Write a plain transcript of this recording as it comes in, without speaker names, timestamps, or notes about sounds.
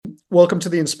Welcome to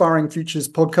the Inspiring Futures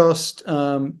podcast.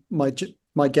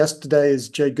 My guest today is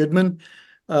Jae Goodman.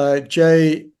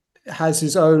 Jae has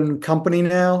his own company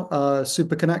now,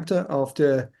 Superconnector,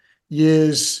 after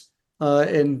years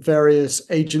in various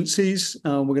agencies.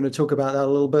 We're going to talk about that a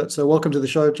little bit. So welcome to the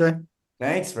show, Jae.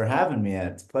 Thanks for having me.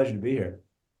 It's a pleasure to be here.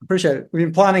 Appreciate it.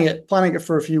 We've been planning it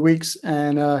for a few weeks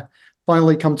and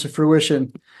finally come to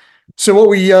fruition. So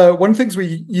one of the things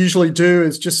we usually do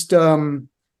is just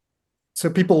so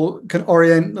people can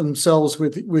orient themselves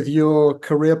with your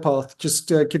career path. Just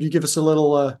could you give us a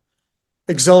little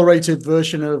accelerated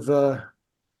version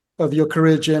of your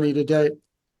career journey to date?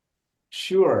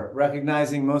 Sure.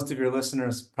 Recognizing most of your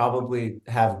listeners probably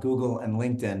have Google and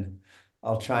LinkedIn,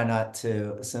 I'll try not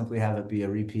to simply have it be a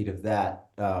repeat of that.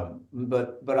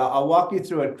 But I'll walk you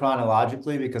through it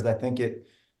chronologically because I think it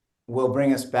will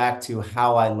bring us back to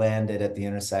how I landed at the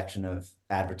intersection of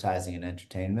advertising and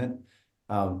entertainment,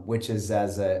 which is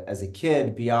as a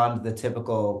kid beyond the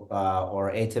typical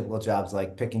or atypical jobs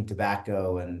like picking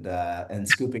tobacco and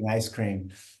scooping ice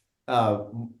cream.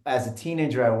 As a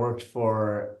teenager, I worked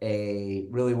for a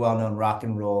really well-known rock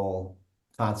and roll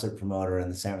concert promoter in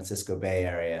the San Francisco Bay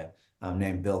Area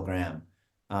named Bill Graham.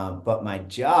 But my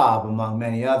job, among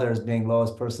many others, being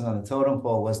lowest person on the totem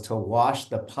pole, was to wash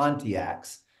the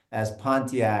Pontiacs, as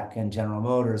Pontiac and General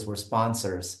Motors were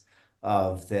sponsors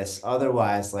of this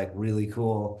otherwise like really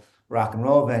cool rock and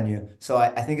roll venue. So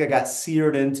I think it got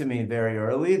seared into me very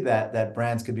early that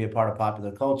brands could be a part of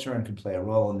popular culture and could play a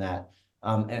role in that.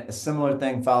 And a similar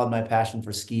thing followed my passion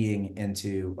for skiing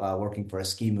into working for a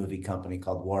ski movie company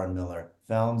called Warren Miller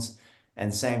Films.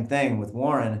 And same thing with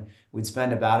Warren, we'd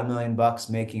spend about $1 million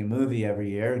making a movie every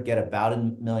year, get about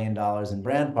 $1 million in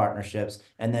brand partnerships,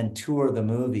 and then tour the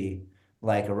movie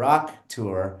like a rock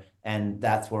tour. And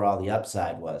that's where all the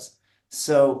upside was.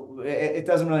 So it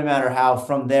doesn't really matter how.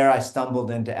 From there, I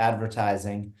stumbled into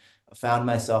advertising, found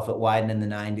myself at Wieden in the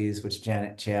 90s, which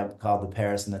Janet Champ called the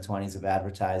Paris in the 20s of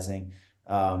advertising.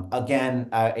 Again,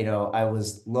 I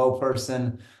was low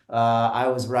person. I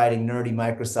was writing nerdy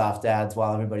Microsoft ads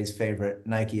while everybody's favorite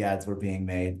Nike ads were being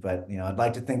made. But, I'd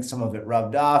like to think some of it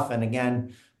rubbed off. And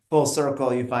again, full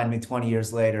circle, you find me 20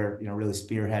 years later, really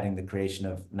spearheading the creation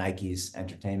of Nike's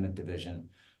entertainment division.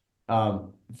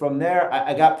 From there,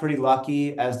 I got pretty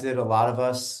lucky, as did a lot of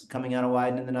us coming out of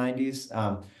Wieden in the 90s.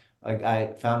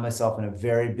 I found myself in a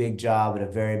very big job at a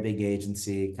very big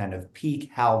agency, kind of peak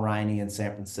Hal Riney in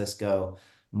San Francisco,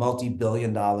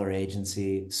 multi-billion-dollar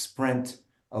agency. Sprint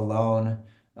alone,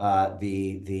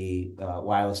 the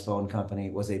wireless phone company,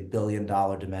 was a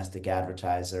billion-dollar domestic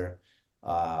advertiser.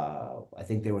 I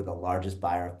think they were the largest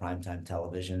buyer of primetime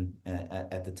television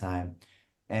at the time.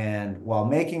 And while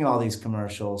making all these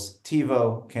commercials,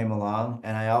 TiVo came along,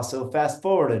 and I also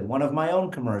fast-forwarded one of my own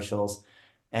commercials.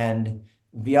 And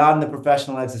beyond the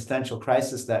professional existential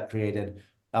crisis that created,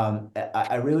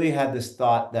 I really had this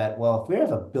thought that, well, if we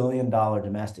have a billion-dollar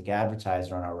domestic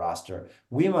advertiser on our roster,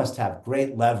 we must have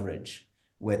great leverage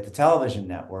with the television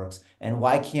networks. And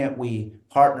why can't we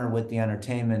partner with the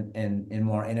entertainment in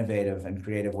more innovative and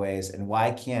creative ways? And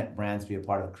why can't brands be a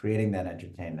part of creating that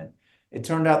entertainment? It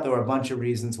turned out there were a bunch of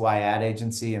reasons why ad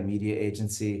agency and media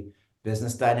agency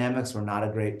business dynamics were not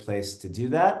a great place to do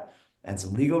that, and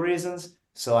some legal reasons.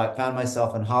 So I found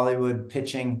myself in Hollywood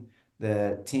pitching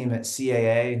the team at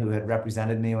CAA, who had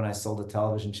represented me when I sold a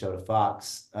television show to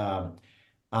Fox,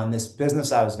 on this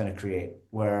business I was going to create,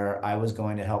 where I was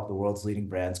going to help the world's leading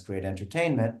brands create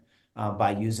entertainment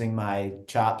by using my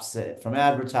chops from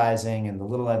advertising and the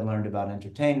little I'd learned about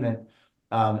entertainment.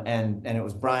 And it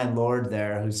was Brian Lord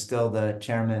there, who's still the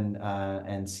chairman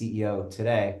and CEO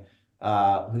today,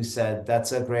 who said,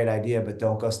 that's a great idea, but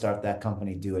don't go start that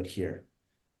company, do it here,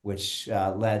 which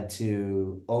led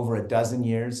to over a dozen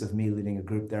years of me leading a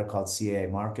group there called CAA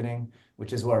Marketing,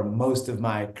 which is where most of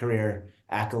my career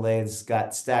accolades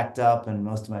got stacked up and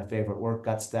most of my favorite work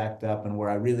got stacked up, and where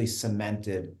I really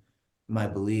cemented my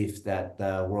belief that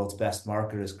the world's best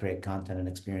marketers create content and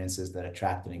experiences that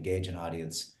attract and engage an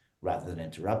audience rather than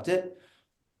interrupt it.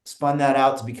 Spun that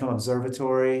out to become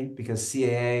Observatory because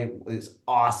CAA was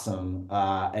awesome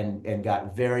and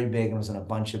got very big and was in a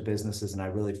bunch of businesses. And I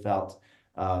really felt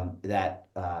that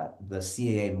the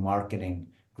CAA marketing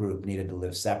group needed to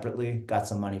live separately. Got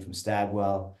some money from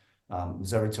Stagwell.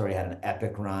 Observatory had an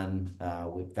epic run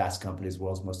with Fast Company's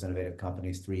World's Most Innovative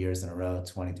Companies 3 years in a row,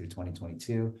 20 through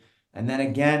 2022. And then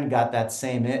again, got that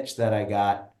same itch that I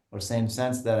got, or same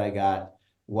sense that I got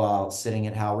while sitting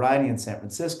at Hal Riney in San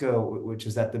Francisco, which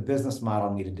is that the business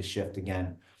model needed to shift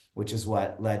again, which is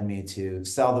what led me to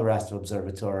sell the rest of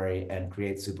Observatory and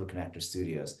create Superconnector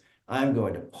Studios. I'm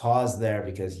going to pause there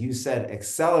because you said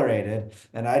accelerated,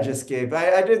 and I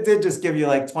did just give you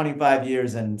like 25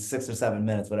 years and 6 or 7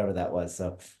 minutes, whatever that was.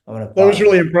 So I'm going to That was pause.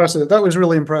 really impressive. That was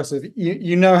really impressive.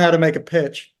 You know how to make a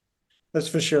pitch, that's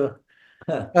for sure.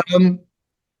 I'm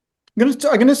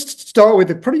gonna start with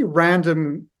a pretty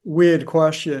random, weird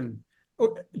question.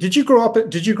 Did you grow up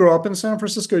in San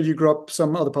Francisco? Or did you grow up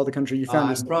some other part of the country? You found I'm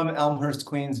yourself. from Elmhurst,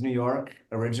 Queens, New York,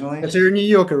 originally. So you're a New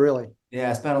Yorker, really? Yeah,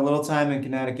 I spent a little time in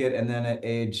Connecticut, and then at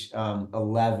age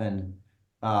 11,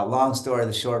 long story,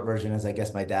 the short version is I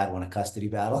guess my dad won a custody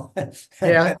battle. And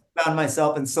Yeah. I found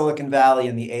myself in Silicon Valley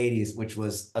in the 80s, which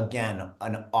was, again,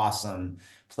 an awesome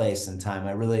place and time.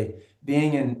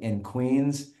 Being in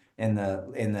Queens in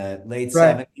the late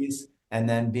Right. 70s and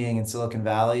then being in Silicon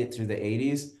Valley through the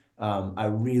 80s, I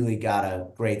really got a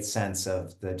great sense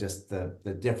of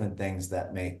the different things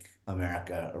that make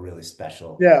America a really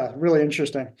special. Yeah, really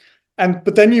interesting. And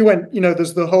but then you went,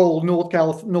 there's the whole North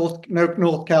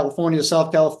California,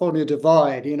 South California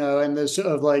divide, and there's sort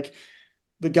of like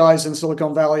the guys in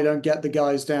Silicon Valley don't get the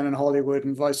guys down in Hollywood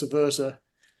and vice versa.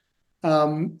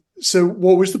 So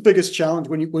what was the biggest challenge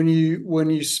when you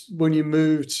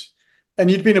moved? And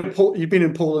you'd been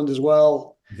in Portland as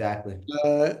well. Exactly.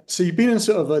 So you've been in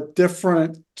sort of a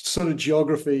different sort of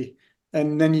geography,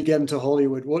 and then you get into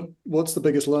Hollywood. What's the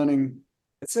biggest learning?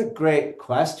 It's a great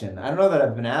question. I don't know that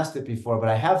I've been asked it before, but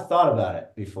I have thought about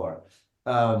it before,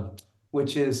 um,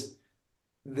 which is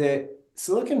that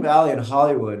Silicon Valley and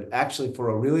Hollywood actually for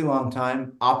a really long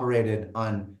time operated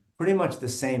on pretty much the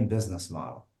same business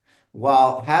model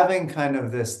while having kind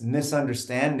of this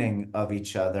misunderstanding of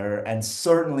each other and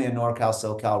certainly a NorCal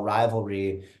SoCal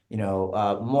rivalry,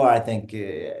 more I think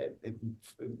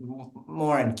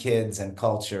more in kids and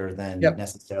culture than Yep.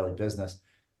 necessarily business.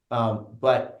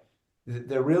 But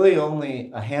there are really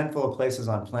only a handful of places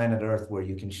on planet Earth where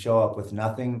you can show up with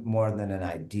nothing more than an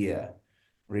idea,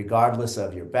 regardless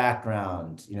of your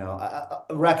background,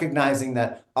 recognizing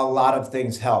that a lot of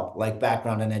things help, like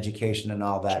background and education and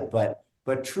all that.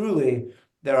 But truly,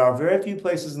 there are very few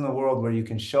places in the world where you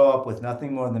can show up with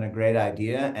nothing more than a great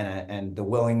idea and the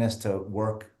willingness to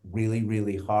work really,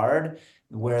 really hard,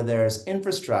 where there's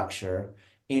infrastructure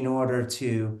in order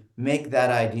to make that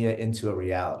idea into a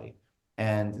reality.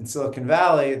 And in Silicon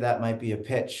Valley, that might be a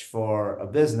pitch for a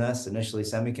business, initially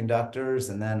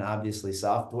semiconductors, and then obviously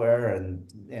software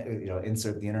and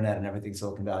insert the internet and everything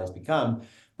Silicon Valley has become.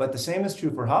 But the same is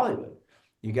true for Hollywood.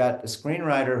 You got a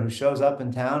screenwriter who shows up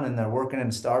in town and they're working in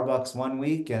Starbucks one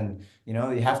week, and you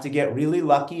have to get really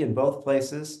lucky in both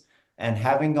places. And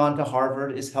having gone to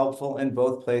Harvard is helpful in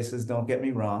both places, don't get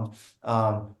me wrong.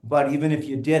 But even if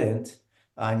you didn't,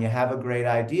 and you have a great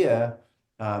idea,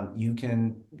 you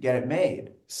can get it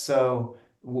made. So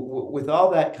with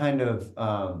all that kind of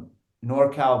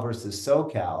NorCal versus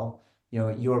SoCal,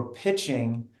 you're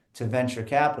pitching to venture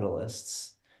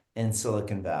capitalists in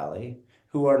Silicon Valley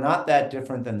who are not that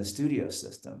different than the studio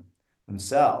system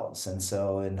themselves. And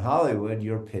so in Hollywood,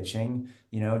 you're pitching,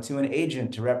 to an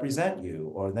agent to represent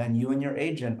you, or then you and your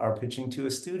agent are pitching to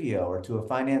a studio or to a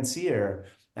financier.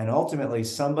 And ultimately,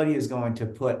 somebody is going to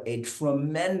put a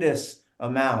tremendous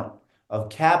amount of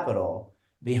capital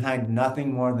behind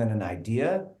nothing more than an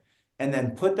idea, and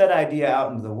then put that idea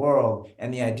out into the world,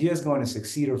 and the idea is going to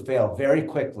succeed or fail very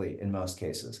quickly in most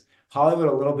cases. Hollywood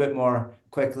a little bit more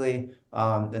quickly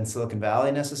than Silicon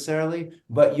Valley necessarily,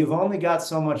 but you've only got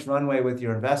so much runway with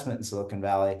your investment in Silicon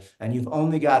Valley, and you've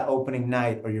only got opening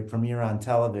night or your premiere on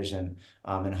television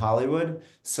in Hollywood.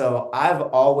 So I've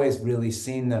always really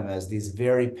seen them as these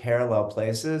very parallel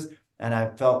places. And I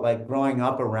felt like growing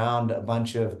up around a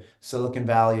bunch of Silicon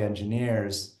Valley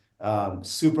engineers,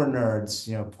 super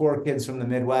nerds, poor kids from the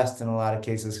Midwest in a lot of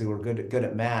cases who were good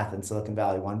at math in Silicon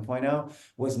Valley 1.0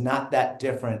 was not that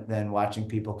different than watching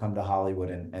people come to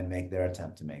Hollywood and make their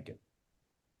attempt to make it.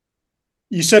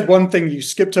 You said one thing, you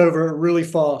skipped over it really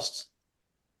fast,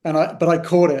 but I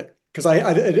caught it because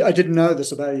I didn't know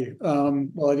this about you.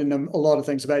 Well, I didn't know a lot of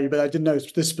things about you, but I didn't know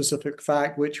this specific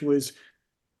fact, which was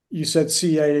you said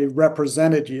CA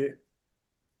represented you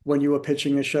when you were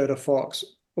pitching a show to Fox,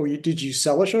 or did you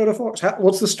sell a show to Fox?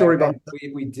 What's the story behind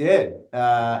that? We did.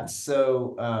 I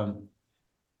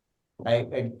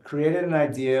created an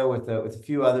idea with a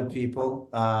few other people,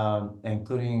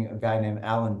 including a guy named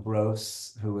Alan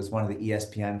Gross, who was one of the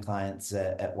ESPN clients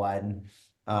at Wieden.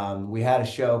 We had a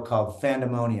show called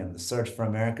Fandemonium, The Search for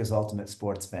America's Ultimate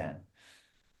Sports Fan.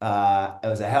 It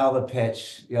was a hell of a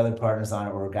pitch. The other partners on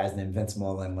it were guys named Vince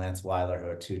Mola and Lance Weiler, who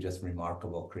are two just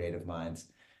remarkable creative minds.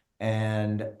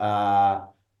 And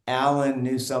Alan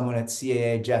knew someone at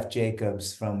CAA, Jeff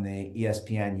Jacobs from the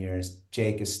ESPN years.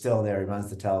 Jake is still there. He runs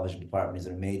the television department. He's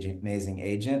an amazing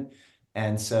agent.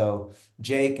 And so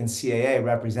Jake and CAA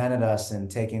represented us in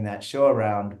taking that show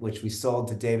around, which we sold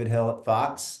to David Hill at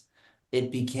Fox.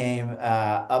 It became,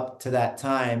 up to that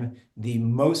time, the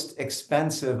most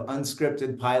expensive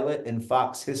unscripted pilot in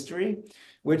Fox history,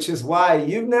 which is why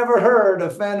you've never heard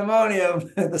of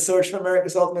Pandemonium, the Search for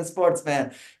America's Ultimate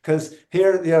Sportsman. Because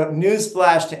here,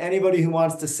 newsflash to anybody who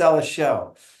wants to sell a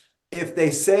show. If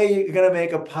they say you're going to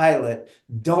make a pilot,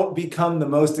 don't become the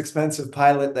most expensive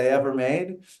pilot they ever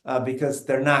made, because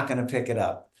they're not going to pick it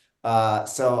up.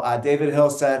 So David Hill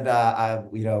said,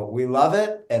 we love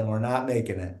it and we're not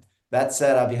making it. That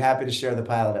said, I'll be happy to share the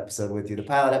pilot episode with you. The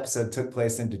pilot episode took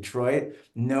place in Detroit.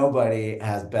 Nobody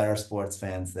has better sports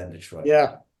fans than Detroit.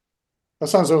 Yeah, that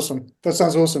sounds awesome. That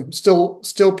sounds awesome.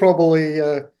 Still probably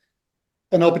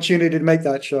an opportunity to make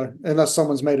that show, unless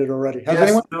someone's made it already. Has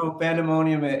anyone? No,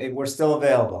 Pandemonium, we're still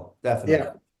available,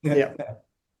 definitely. Yeah.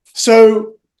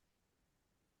 So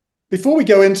before we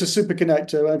go into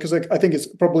Superconnector, because I think it's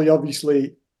probably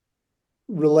obviously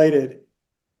related,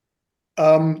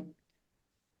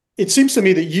 it seems to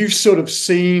me that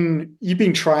you've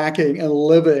been tracking and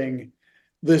living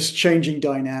this changing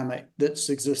dynamic that's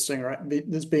existing, right?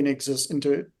 That's been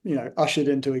ushered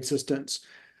into existence.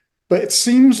 But it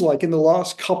seems like in the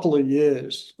last couple of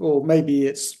years, or maybe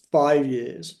it's 5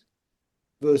 years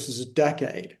versus a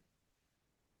decade.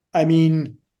 I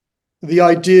mean, the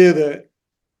idea that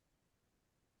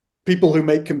people who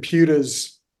make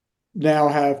computers now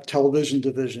have television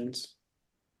divisions,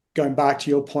 going back to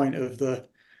your point of the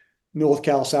North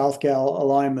Cal, South Cal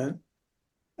alignment,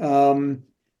 and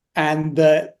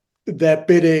that they're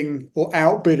bidding or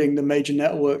outbidding the major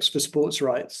networks for sports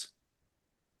rights.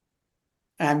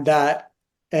 And that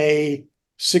a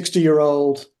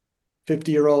 60-year-old,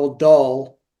 50-year-old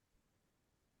doll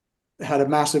had a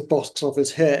massive box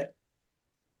office hit.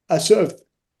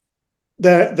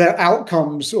 Their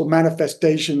outcomes or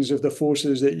manifestations of the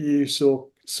forces that you saw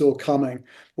coming.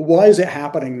 Why is it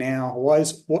happening now?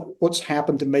 What's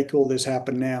happened to make all this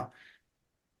happen now?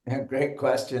 Yeah, great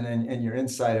question, and your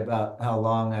insight about how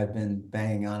long I've been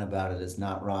banging on about it is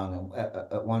not wrong.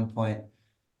 At one point,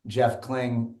 Jeff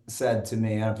Kling said to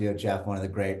me, I don't know if you know Jeff, one of the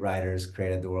great writers,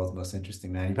 created the world's most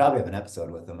interesting man. You probably have an episode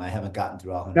with him. I haven't gotten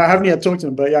through all 100. No, I haven't yet talked to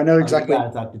him, but yeah, I know exactly. You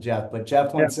gotta talk to Jeff. But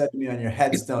Jeff once said to me, on your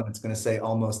headstone, it's going to say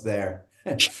 "almost there."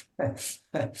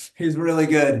 He's really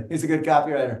good. He's a good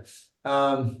copywriter.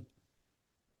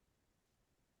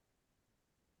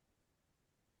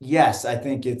 Yes, I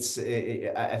think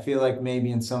I feel like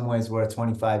maybe in some ways we're a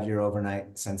 25-year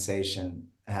overnight sensation,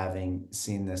 having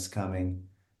seen this coming.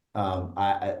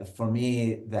 For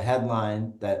me, the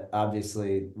headline that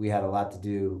obviously we had a lot to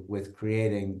do with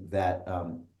creating that,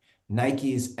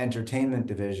 Nike's entertainment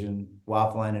division,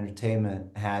 Waffle Line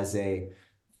Entertainment, has a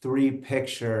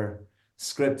 3-picture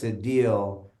scripted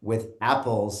deal with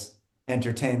Apple's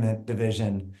entertainment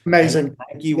division. Amazing. And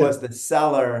Nike was the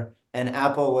seller and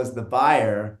Apple was the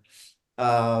buyer.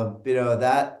 I'm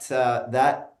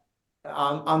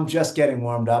just getting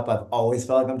warmed up. I've always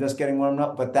felt like I'm just getting warmed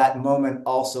up, but that moment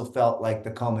also felt like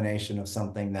the culmination of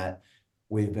something that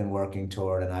we've been working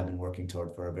toward and I've been working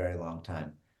toward for a very long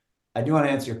time. I do want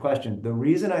to answer your question. The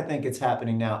reason I think it's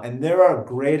happening now, and there are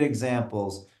great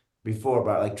examples before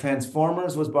Barbie, like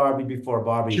Transformers was Barbie before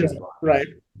Barbie was Barbie. Right.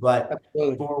 But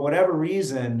Absolutely. for whatever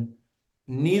reason,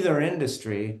 neither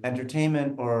industry,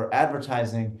 entertainment or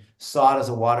advertising, saw it as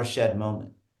a watershed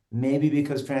moment. Maybe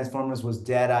because Transformers was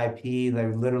dead IP, they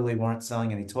literally weren't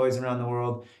selling any toys around the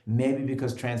world. Maybe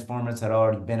because Transformers had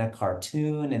already been a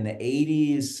cartoon in the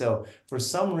 80s. So for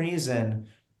some reason,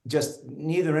 just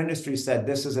neither industry said,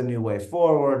 this is a new way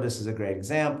forward. This is a great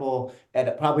example. And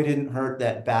it probably didn't hurt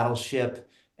that Battleship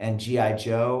and G.I.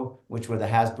 Joe, which were the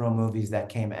Hasbro movies that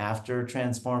came after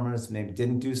Transformers, maybe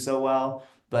didn't do so well.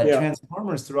 But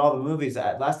Transformers, through all the movies,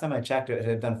 last time I checked it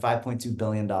had done $5.2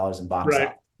 billion in box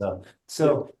office.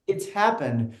 So it's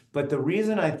happened. But the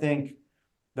reason I think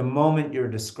the moment you're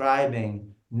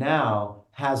describing now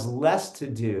has less to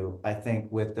do, I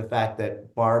think, with the fact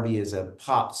that Barbie is a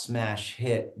pop smash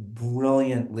hit,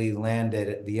 brilliantly landed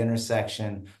at the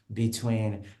intersection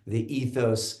between the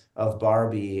ethos of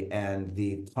Barbie and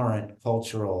the current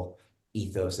cultural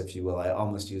ethos, if you will. I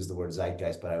almost used the word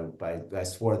zeitgeist, but I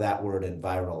swore that word in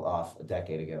viral off a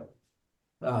decade ago.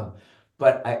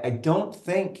 But I don't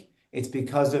think it's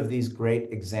because of these great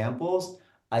examples.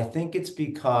 I think it's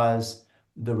because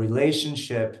the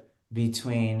relationship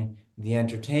between the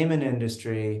entertainment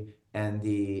industry and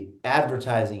the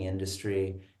advertising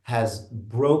industry has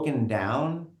broken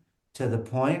down to the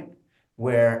point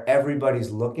where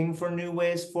everybody's looking for new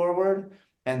ways forward.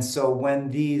 And so when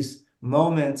these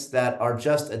moments that are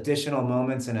just additional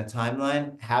moments in a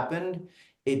timeline happened,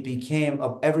 it became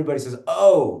everybody says,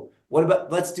 oh, what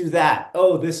about, let's do that.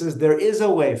 Oh, there is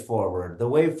a way forward. The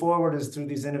way forward is through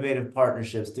these innovative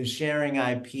partnerships, through sharing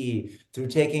IP, through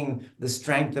taking the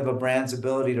strength of a brand's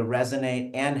ability to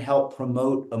resonate and help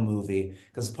promote a movie.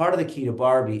 Because part of the key to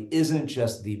Barbie isn't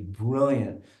just the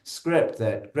brilliant script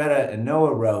that Greta and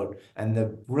Noah wrote and the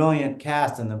brilliant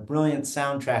cast and the brilliant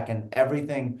soundtrack and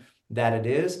everything that it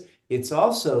is. It's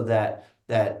also that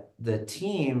the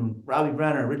team, Robbie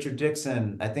Brenner, Richard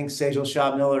Dixon, I think Sejal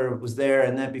Shah Miller was there,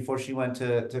 and then before she went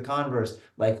to Converse,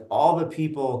 like all the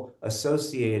people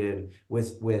associated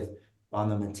with on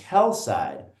the Mattel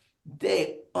side,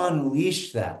 they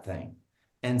unleashed that thing.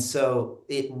 And so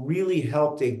it really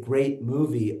helped a great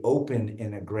movie open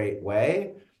in a great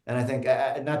way. And I think,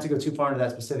 not to go too far into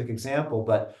that specific example,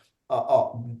 but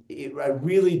I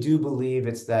really do believe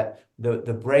it's that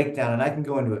the breakdown, and I can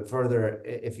go into it further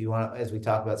if you want, as we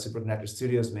talk about Superconnector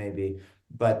Studios maybe,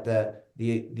 but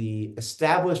the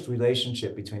established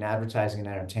relationship between advertising and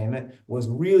entertainment was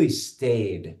really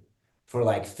stayed for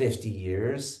like 50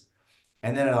 years.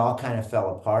 And then it all kind of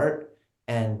fell apart.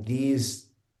 And these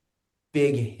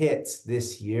big hits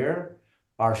this year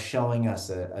are showing us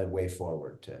a way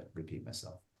forward, to repeat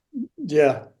myself.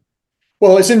 Yeah.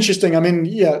 Well, it's interesting. I mean,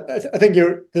 yeah, I think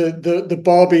the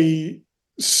Barbie,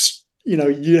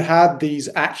 you had these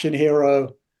action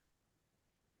hero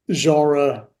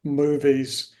genre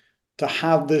movies, to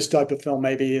have this type of film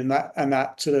maybe in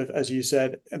that sort of, as you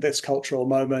said, this cultural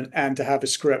moment, and to have a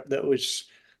script that was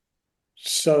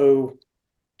so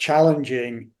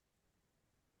challenging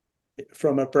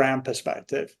from a brand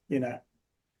perspective,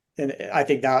 and I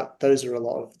think that those are a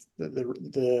lot of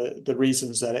the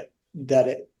reasons that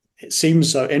it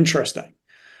seems so interesting.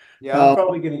 Yeah, I'm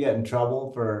probably going to get in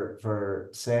trouble for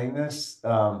saying this,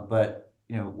 but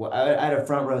I had a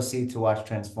front row seat to watch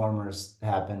Transformers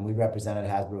happen. We represented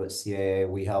Hasbro at CAA.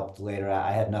 We helped later.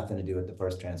 I had nothing to do with the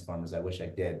first Transformers. I wish I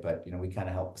did, but we kind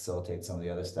of helped facilitate some of the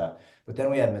other stuff. But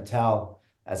then we had Mattel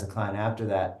as a client after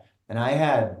that, and I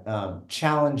had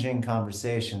challenging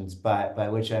conversations, by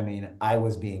which I mean I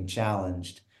was being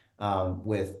challenged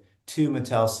with two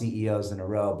Mattel CEOs in a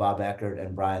row, Bob Eckert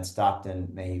and Brian Stockton,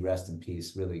 may he rest in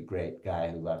peace, really great guy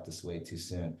who left us way too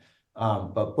soon.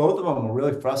 But both of them were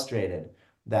really frustrated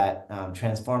that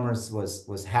Transformers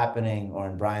was happening, or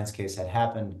in Brian's case had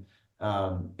happened,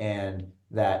 and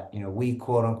that we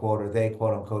quote unquote, or they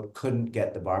quote unquote, couldn't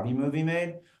get the Barbie movie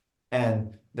made.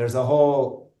 And there's a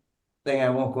whole thing I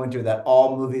won't go into, that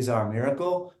all movies are a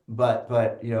miracle, but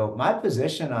my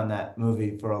position on that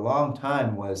movie for a long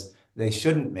time was they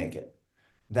shouldn't make it.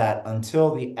 That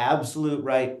until the absolute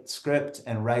right script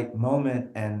and right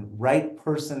moment and right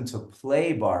person to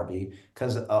play Barbie,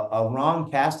 because a wrong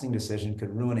casting decision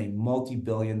could ruin a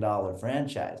multi-billion-dollar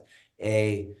franchise.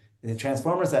 The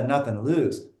Transformers had nothing to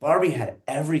lose. Barbie had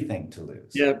everything to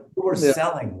lose. Yeah. We were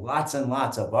selling lots and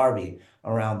lots of Barbie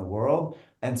around the world.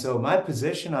 And so my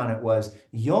position on it was,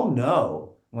 you'll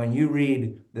know when you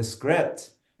read the script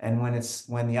and when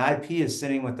the IP is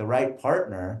sitting with the right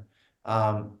partner,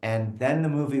 and then the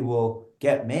movie will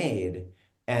get made.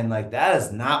 And like, that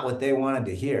is not what they wanted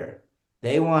to hear.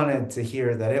 They wanted to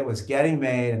hear that it was getting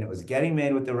made, and it was getting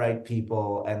made with the right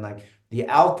people. And like the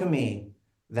alchemy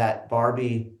that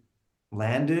Barbie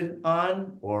landed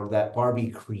on, or that Barbie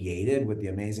created with the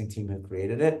amazing team who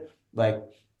created it, like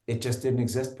it just didn't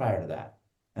exist prior to that.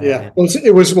 Yeah. Was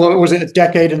it a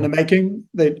decade in the making?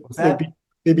 They'd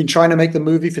been trying to make the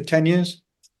movie for 10 years.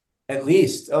 At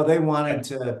least. Oh, they wanted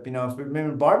to, if you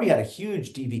remember, Barbie had a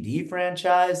huge DVD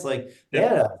franchise. Like they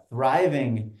had a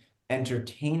thriving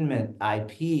entertainment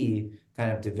IP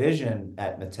kind of division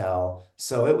at Mattel.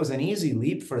 So it was an easy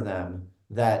leap for them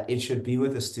that it should be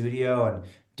with the studio, and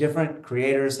different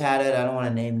creators had it. I don't want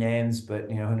to name names,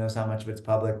 but who knows how much of it's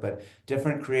public, but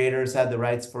different creators had the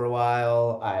rights for a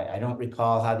while. I don't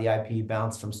recall how the IP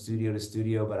bounced from studio to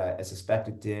studio, but I suspect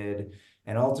it did.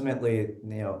 And ultimately,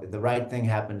 the right thing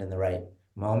happened in the right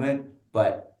moment.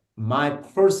 But my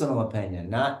personal opinion,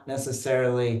 not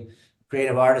necessarily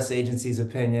creative artist agency's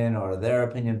opinion or their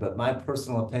opinion, but my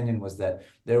personal opinion was that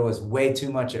there was way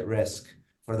too much at risk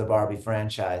for the Barbie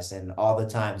franchise, and all the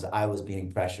times I was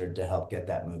being pressured to help get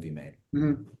that movie made.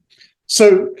 Mm-hmm.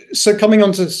 So coming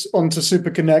onto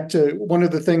Superconnector, one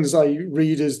of the things I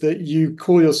read is that you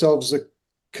call yourselves a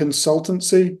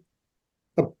consultancy.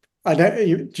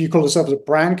 Do you call yourself a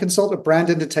brand consultant, a brand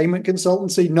entertainment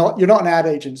consultancy? You're not an ad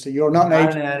agency. You're not an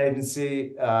ad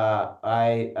agency.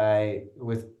 I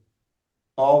with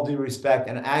all due respect,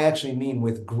 and I actually mean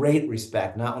with great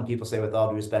respect, not when people say with all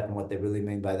due respect, and what they really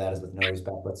mean by that is with no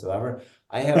respect whatsoever.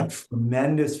 I have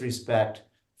tremendous respect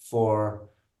for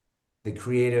the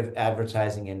creative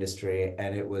advertising industry,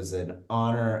 and it was an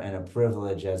honor and a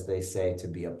privilege, as they say, to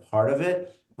be a part of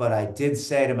it. But I did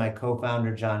say to my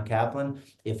co-founder, John Kaplan,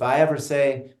 if I ever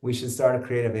say we should start a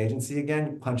creative agency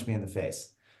again, punch me in the face.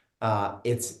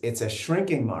 It's a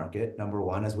shrinking market, number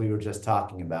one, as we were just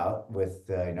talking about. With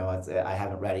I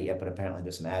haven't read it yet, but apparently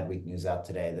there's some Adweek news out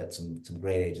today that some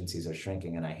great agencies are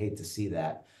shrinking, and I hate to see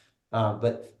that.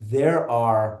 But there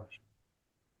are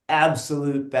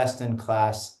absolute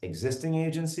best-in-class existing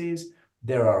agencies.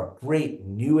 There are great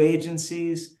new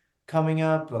agencies coming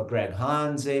up, Greg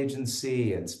Hahn's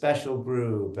agency and Special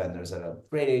Group, and there's a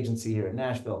great agency here in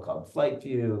Nashville called Flight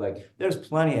View. Like, there's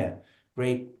plenty of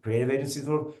great creative agencies.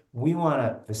 We want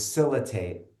to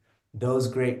facilitate those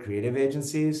great creative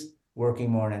agencies working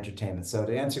more in entertainment. So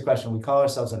to answer your question, we call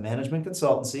ourselves a management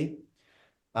consultancy,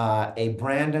 a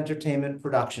brand entertainment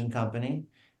production company,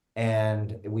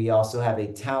 and we also have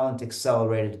a talent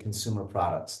accelerated consumer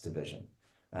products division.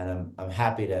 And I'm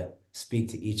happy to speak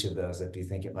to each of those if you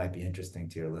think it might be interesting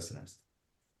to your listeners.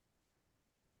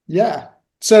 Yeah.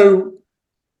 So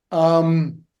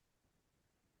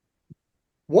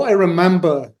what I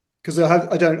remember, because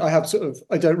I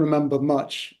don't remember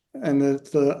much, and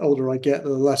the older I get, the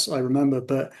less I remember.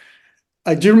 But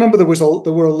I do remember there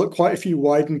were quite a few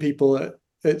Wieden people at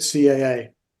CAA.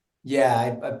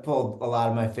 Yeah, I pulled a lot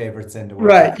of my favorites into work.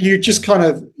 Right. You just kind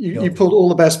of you pulled all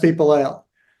the best people out.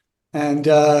 And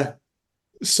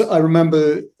so I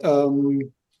remember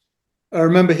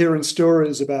hearing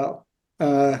stories about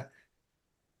I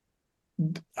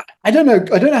don't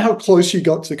know how close you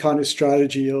got to kind of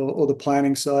strategy or the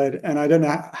planning side, and I don't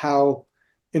know how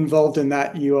involved in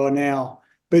that you are now.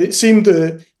 But it seemed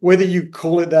that whether you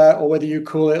call it that or whether you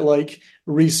call it like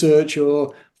research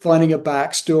or finding a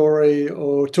backstory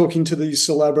or talking to these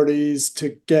celebrities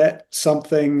to get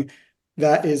something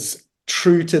that is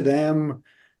true to them.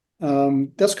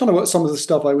 That's kind of what some of the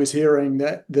stuff I was hearing,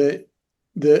 that the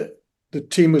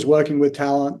team was working with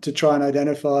talent to try and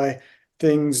identify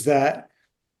things that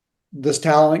this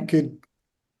talent could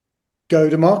go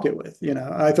to market with.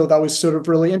 I thought that was sort of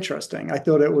really interesting. I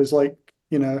thought it was like,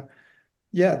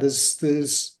 yeah,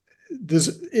 there's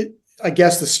it. I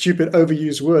guess the stupid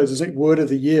overused words is like word of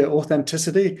the year,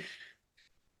 authenticity.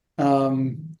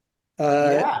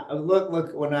 Yeah,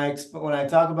 look. When I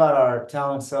talk about our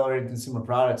talent accelerated consumer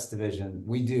products division,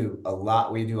 we do a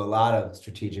lot. We do a lot of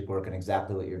strategic work and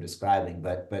exactly what you're describing.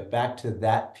 But back to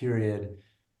that period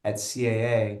at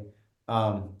CAA,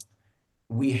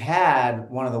 we had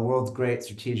one of the world's great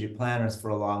strategic planners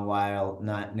for a long while,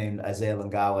 named Isaiah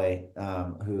Lingawe,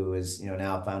 who is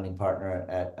now a founding partner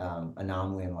at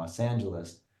Anomaly in Los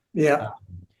Angeles. Yeah.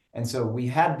 And so we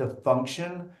had the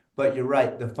function, but you're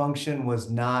right, the function was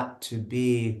not to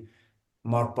be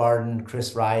Mark Barden,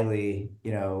 Chris Riley,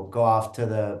 go off to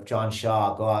the John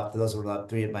Shaw, go off to those were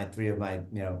three of my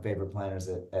favorite planners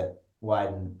at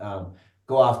Wieden,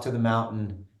 go off to the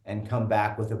mountain and come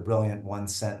back with a brilliant one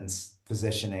sentence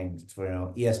positioning for,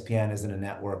 ESPN isn't a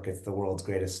network, it's the world's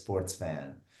greatest sports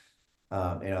fan.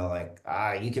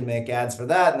 You can make ads for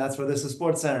that, and that's where This Is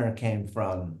Sports Center came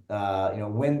from.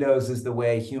 Windows is the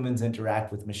way humans interact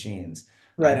with machines.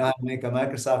 Right. I know how to make a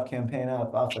Microsoft campaign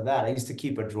off of that. I used to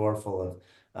keep a drawer full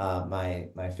of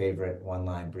my favorite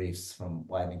one-line briefs from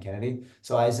Wieden and Kennedy.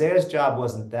 So Isaiah's job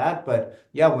wasn't that, but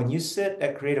yeah, when you sit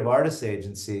at Creative Artists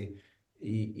Agency,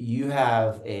 we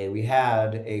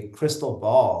had a crystal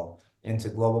ball into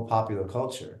global popular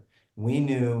culture. We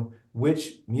knew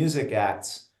which music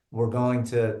acts were going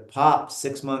to pop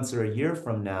 6 months or a year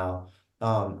from now,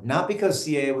 not because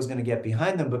CAA was going to get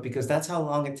behind them, but because that's how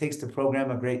long it takes to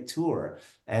program a great tour.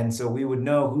 And so we would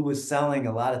know who was selling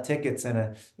a lot of tickets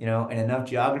in enough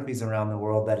geographies around the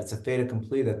world that it's a fait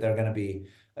accompli that they're going to be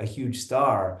a huge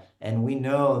star. And we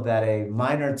know that a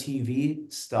minor TV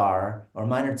star or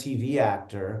minor TV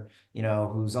actor,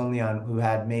 who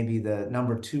had maybe the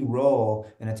number 2 role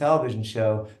in a television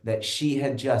show, that she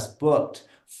had just booked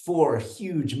 4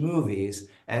 huge movies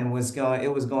and it was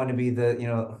going to be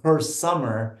her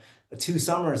summer, 2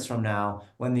 summers from now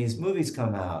when these movies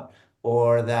come out.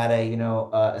 Or that a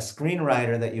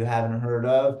screenwriter that you haven't heard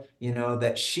of,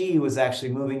 that she was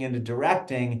actually moving into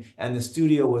directing and the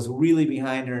studio was really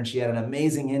behind her and she had an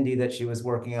amazing indie that she was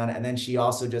working on, and then she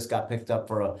also just got picked up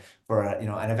for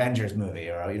an Avengers movie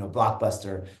or a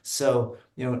blockbuster. So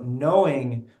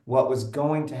knowing what was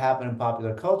going to happen in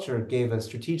popular culture gave a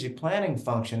strategic planning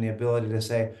function the ability to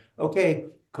say, okay,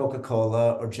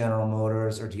 Coca-Cola or General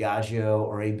Motors or Diageo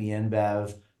or AB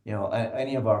InBev,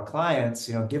 any of our clients,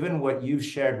 given what you've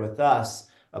shared with us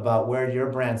about where your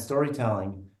brand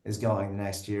storytelling is going the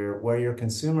next year, where your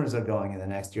consumers are going in the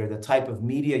next year, the type of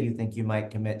media you think you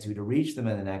might commit to reach them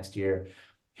in the next year.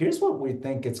 Here's what we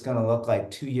think it's going to look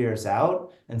like 2 years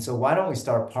out. And so why don't we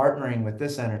start partnering with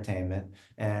this entertainment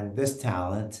and this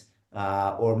talent,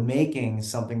 or making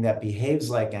something that behaves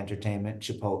like entertainment,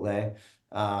 Chipotle,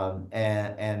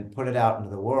 and put it out into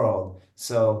the world.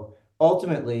 So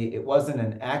ultimately, it wasn't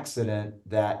an accident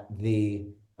that the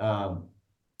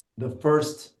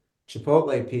first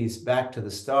Chipotle piece, Back to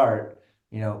the Start,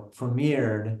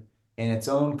 premiered in its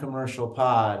own commercial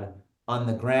pod on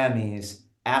the Grammys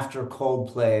after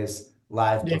Coldplay's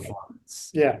live Yeah.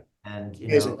 performance. Yeah. And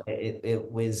Amazing.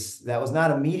 that was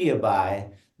not a media buy.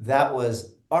 That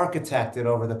was architected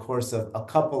over the course of a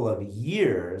couple of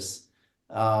years,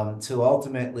 to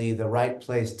ultimately the right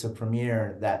place to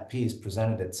premiere that piece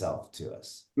presented itself to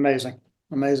us. Amazing.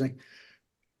 Amazing.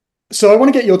 So I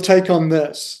want to get your take on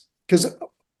this because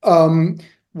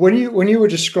when you were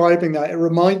describing that, it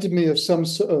reminded me of some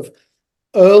sort of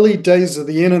early days of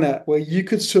the internet where you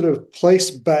could sort of place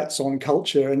bets on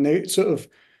culture, and they sort of,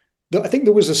 I think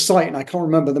there was a site, and I can't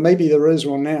remember, maybe there is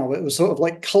one now, but it was sort of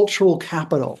like cultural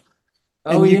capital.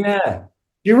 Oh And yeah.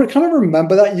 you kind of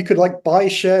remember that you could like buy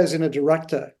shares in a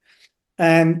director.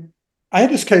 And I had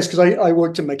this case because I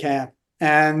worked in McCann,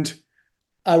 and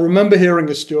I remember hearing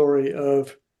a story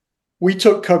of, we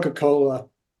took Coca-Cola,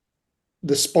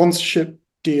 the sponsorship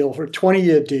deal for a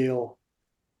 20-year deal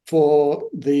for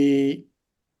the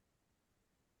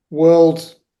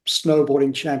World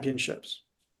Snowboarding Championships.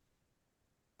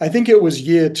 I think it was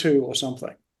year 2 or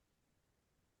something.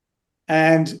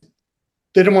 And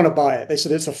they didn't want to buy it. They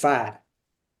said it's a fad.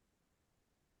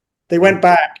 They went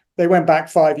back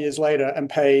 5 years later and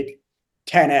paid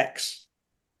 10x.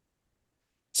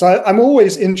 So I'm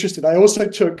always interested. I also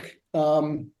took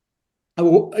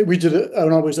we did it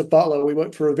when I was a butler. We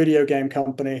worked for a video game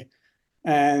company,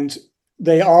 and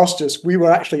they asked us, we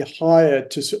were actually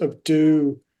hired to sort of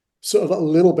do sort of a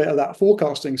little bit of that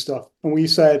forecasting stuff. And we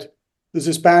said, there's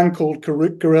this band called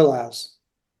Gorillaz,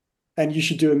 and you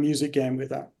should do a music game with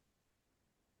them.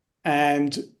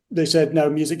 And they said, no,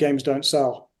 music games don't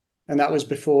sell. And that was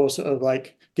before sort of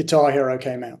like Guitar Hero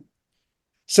came out.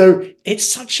 So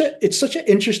it's such an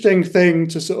interesting thing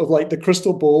to sort of like the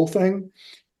crystal ball thing.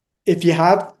 If you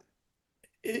have,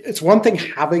 it's one thing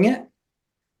having it,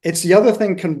 it's the other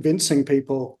thing convincing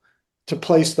people to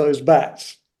place those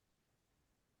bets.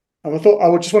 And I thought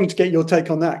I just wanted to get your take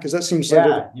on that, because that seems like a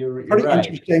Yeah, you're pretty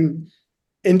right.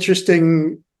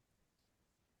 interesting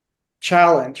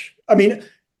challenge. I mean,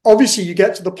 obviously you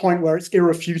get to the point where it's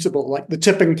irrefutable, like the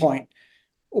tipping point.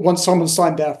 Once someone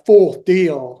signed their 4th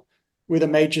deal with a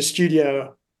major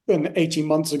studio, and 18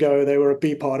 months ago they were a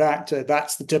B-part actor,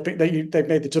 that's the tipping, they've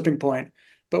made the tipping point.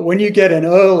 But when you get in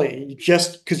early,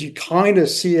 just because you kind of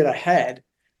see it ahead,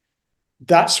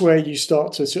 that's where you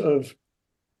start to sort of,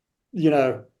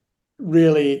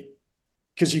 really,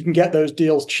 because you can get those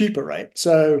deals cheaper, right?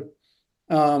 So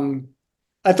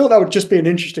I thought that would just be an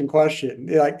interesting question.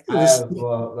 Like I this,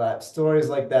 have, stories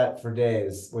like that for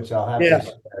days, which I'll have to yeah,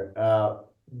 share.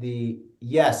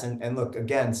 Yes, and look,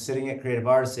 again, sitting at Creative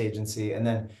Artists Agency, and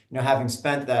then having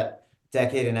spent that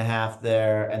decade and a half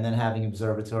there, and then having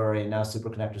Observatory and now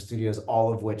Superconnector Studios,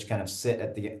 all of which kind of sit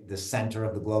at the center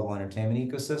of the global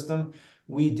entertainment ecosystem,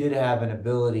 we did have an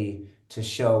ability to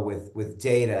show with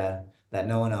data that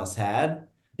no one else had,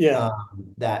 yeah,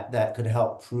 that could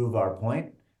help prove our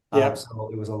point. yeah, So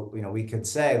it was we could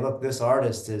say, look, this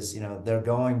artist is, they're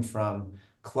going from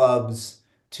clubs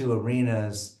to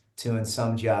arenas to, in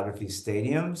some geographies,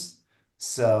 stadiums.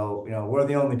 So, we're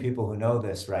the only people who know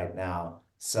this right now.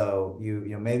 So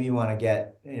maybe you want to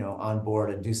get, on board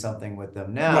and do something with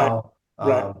them right, now.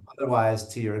 right, Otherwise,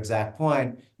 to your exact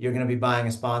point, you're going to be buying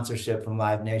a sponsorship from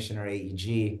Live Nation or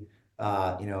AEG,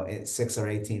 6 or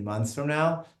 18 months from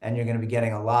now, and you're going to be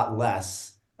getting a lot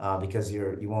less, because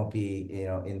you won't be,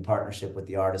 in partnership with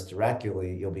the artist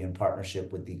directly. You'll be in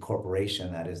partnership with the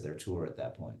corporation that is their tour at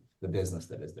that point, the business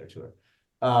that is their tour.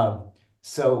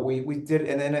 So we did,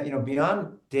 and then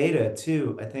beyond data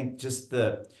too, I think just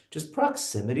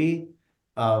proximity.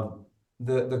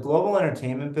 The global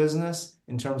entertainment business,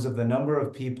 in terms of the number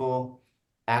of people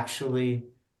actually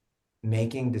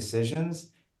making decisions,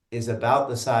 is about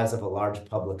the size of a large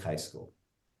public high school.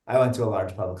 I went to a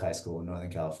large public high school in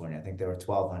Northern California. I think there were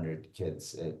 1,200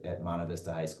 kids at Monte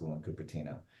Vista High School in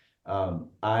Cupertino.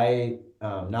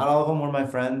 Not all of them were my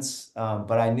friends,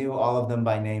 but I knew all of them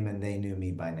by name, and they knew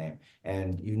me by name.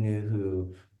 And you knew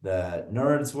who the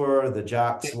nerds were, the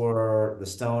jocks were, the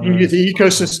You knew stoners the were,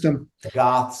 ecosystem. the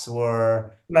goths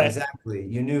were. Right. Exactly.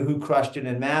 You knew who crushed it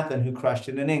in math and who crushed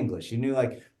it in English. You knew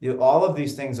like all of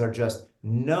these things are just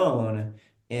known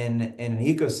in an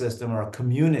ecosystem or a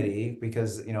community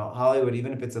because Hollywood,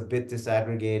 even if it's a bit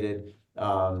disaggregated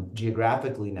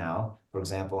geographically now. For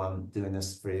example, I'm doing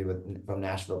this for you from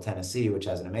Nashville, Tennessee, which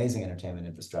has an amazing entertainment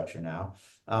infrastructure now.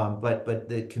 But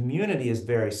the community is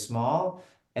very small,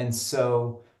 and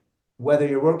so whether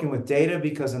you're working with data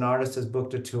because an artist has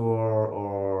booked a tour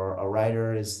or a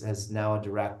writer has now a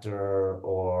director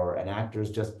or an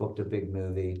actor's just booked a big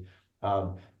movie,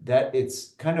 that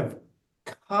it's kind of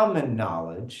common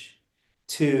knowledge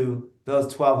to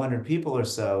those 1,200 people or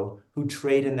so who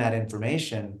trade in that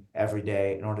information every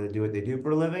day in order to do what they do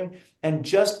for a living, and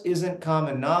just isn't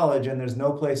common knowledge, and there's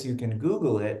no place you can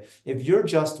Google it if you're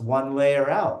just one layer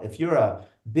out. If you're a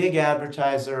big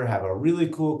advertiser, have a really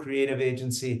cool creative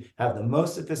agency, have the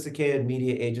most sophisticated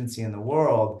media agency in the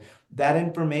world, that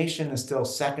information is still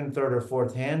second, third, or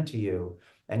fourth hand to you,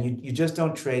 and you just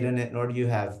don't trade in it, nor do you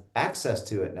have access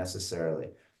to it necessarily.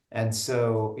 And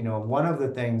so, one of the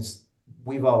things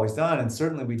we've always done, and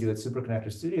certainly we do at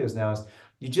Superconnector Studios now, is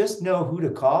you just know who to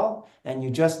call and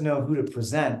you just know who to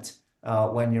present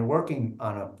when you're working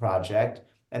on a project.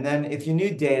 And then if you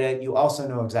need data, you also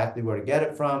know exactly where to get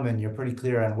it from, and you're pretty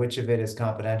clear on which of it is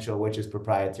confidential, which is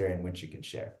proprietary, and which you can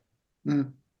share.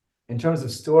 Mm. In terms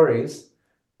of stories,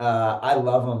 I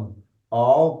love them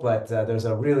all, but there's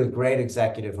a really great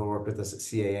executive who worked with us at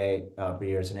CAA for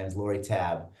years. Her name is Lori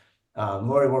Tabb.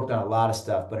 Lori worked on a lot of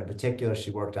stuff, but in particular,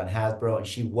 she worked on Hasbro, and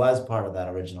she was part of that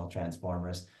original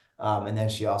Transformers. And then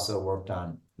she also worked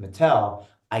on Mattel.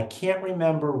 I can't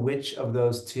remember which of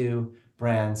those two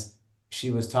brands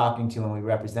she was talking to when we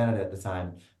represented at the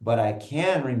time, but I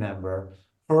can remember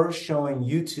her showing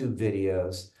YouTube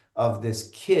videos of this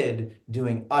kid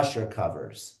doing Usher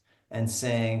covers and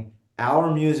saying,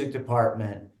 our music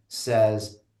department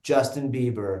says Justin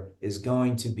Bieber is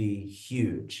going to be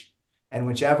huge. And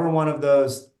whichever one of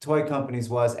those toy companies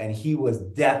was, and he was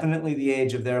definitely the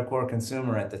age of their core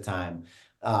consumer at the time,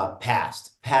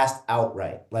 passed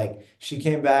outright. Like she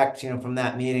came back, from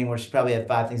that meeting where she probably had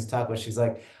 5 things to talk about. She's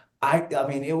like, I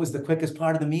mean, it was the quickest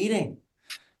part of the meeting,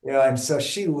 and so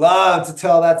she loved to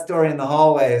tell that story in the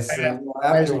hallways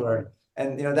afterward.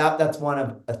 And that's one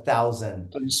of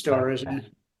 1,000 stories.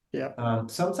 Yeah.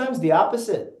 Sometimes the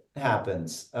opposite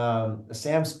happens.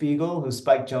 Sam Spiegel, who's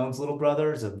Spike Jonze' little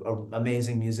brother, is an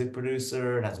amazing music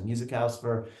producer and has a music house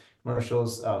for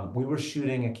commercials. We were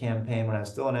shooting a campaign when I was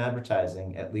still in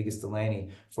advertising at Ligas Delaney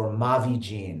for Mavi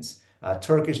Jeans, a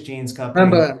Turkish jeans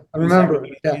company. I remember.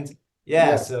 Yeah. Jeans.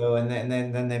 Yeah. So and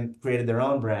then they created their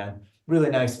own brand. Really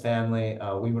nice family.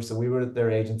 We were at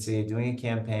their agency doing a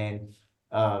campaign,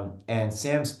 and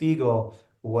Sam Spiegel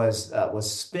was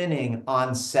spinning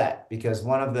on set because a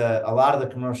lot of the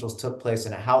commercials took place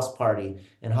in a house party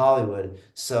in Hollywood.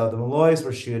 So the Malloys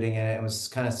were shooting and it was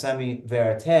kind of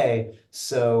semi-verite.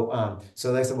 So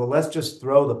they said, well, let's just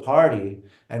throw the party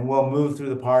and we'll move through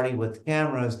the party with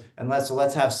cameras and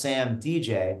let's have Sam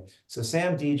DJ. So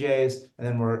Sam DJs, and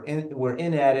then we're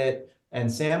in edit. And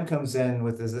Sam comes in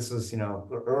with this was,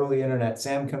 early internet.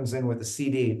 Sam comes in with a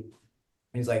CD.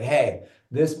 He's like, hey,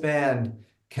 this band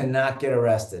cannot get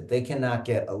arrested. They cannot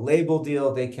get a label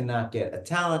deal. They cannot get a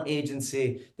talent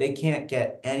agency. They can't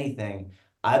get anything.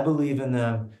 I believe in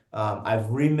them. I've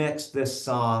remixed this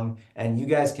song and you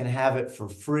guys can have it for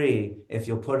free if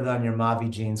you'll put it on your Mavi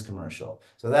Jeans commercial.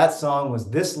 So that song was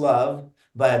This Love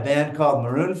by a band called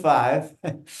Maroon 5.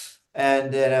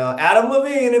 And Adam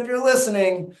Levine, if you're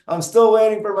listening, I'm still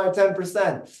waiting for my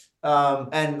 10%.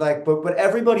 But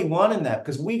everybody won in that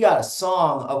because we got a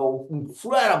song of an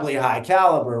incredibly high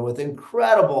caliber with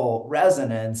incredible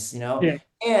resonance, Yeah.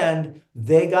 and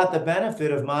they got the benefit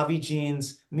of Mavi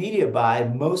Jeans media buy,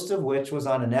 most of which was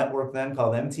on a network then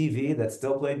called MTV that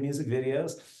still played music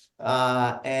videos.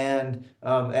 And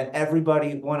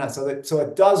everybody won out. So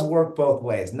it does work both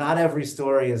ways. Not every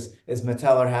story is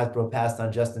Mattel or Hasbro passed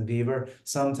on Justin Bieber.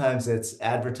 Sometimes it's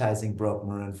advertising broke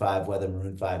Maroon 5, whether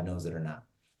Maroon 5 knows it or not.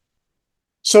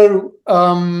 So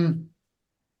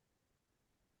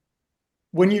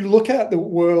when you look at the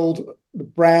world, the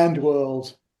brand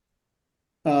world,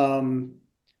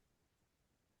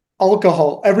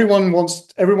 alcohol,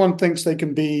 everyone thinks they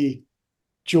can be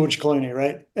George Clooney,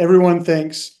 right? Everyone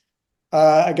thinks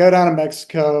I go down to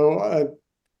Mexico, I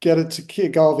get a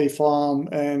Tequila farm,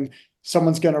 and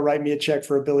someone's going to write me a check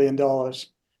for $1 billion,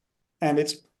 and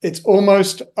it's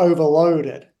almost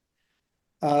overloaded.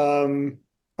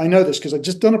 I know this because I've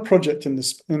just done a project in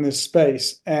this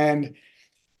space, and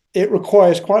it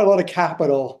requires quite a lot of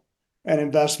capital and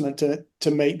investment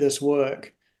to make this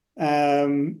work.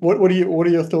 What are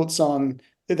your thoughts on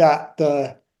that?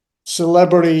 The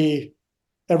celebrity,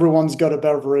 everyone's got a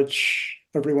beverage,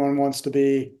 everyone wants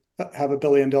to have $1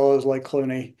 billion like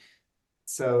Clooney.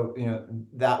 So,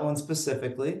 that one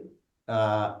specifically,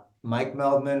 Mike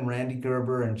Meldman, Randy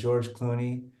Gerber, and George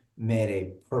Clooney made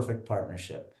a perfect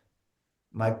partnership.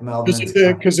 Mike Meldman's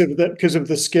Because of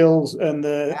the skills and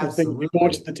the things you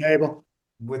brought to absolutely the table.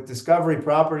 with Discovery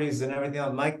Properties and everything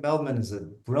else. Mike Meldman is a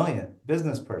brilliant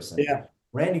business person. Yeah,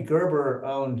 Randy Gerber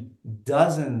owned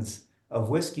dozens of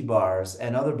whiskey bars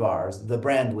and other bars, the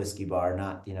brand whiskey bar,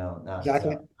 not,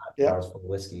 exactly. not Yeah, bars full of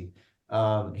whiskey.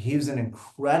 He was an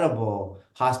incredible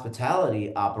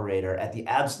hospitality operator at the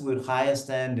absolute highest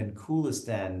end and coolest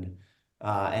end,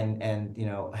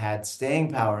 and had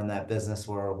staying power in that business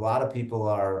where a lot of people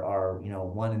are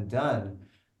one and done.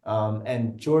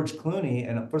 And George Clooney,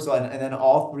 and first of all, and then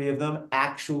all three of them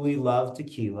actually love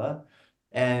tequila.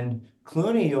 And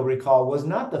Clooney, you'll recall, was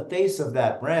not the face of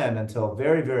that brand until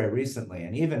very, very recently.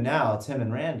 And even now, it's him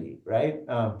and Randy, right?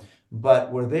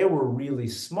 But where they were really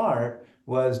smart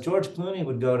was George Clooney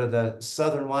would go to the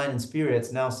Southern Wine and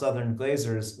Spirits, now Southern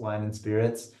Glazers Wine and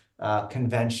Spirits,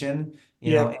 convention,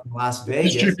 yeah. in Las The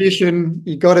Vegas. distribution, That's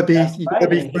you gotta right.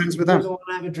 be And friends with here's them. I want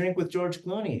to have a drink with George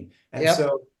Clooney. And Yep.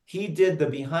 so he did the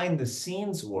behind the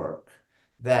scenes work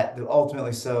that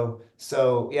ultimately, so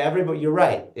yeah, everybody, you're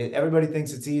right. Everybody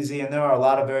thinks it's easy, and there are a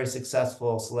lot of very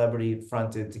successful celebrity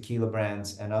fronted tequila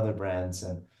brands and other brands.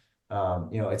 And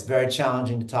it's very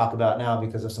challenging to talk about now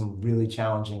because of some really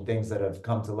challenging things that have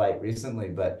come to light recently.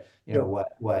 But Yep.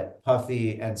 what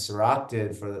Puffy and Ciroc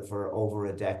did for over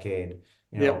a decade,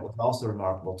 Yep. was also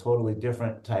remarkable. Totally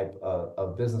different type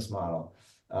of business model.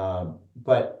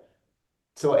 But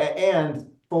so, and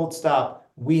full stop,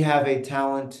 we have a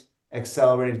talent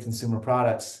accelerated consumer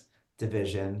products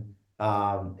division.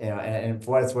 And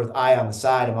for what it's worth, I on the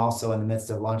side am also in the midst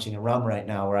of launching a rum right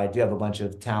now where I do have a bunch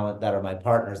of talent that are my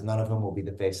partners. None of whom will be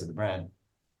the face of the brand.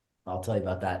 I'll tell you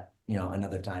about that,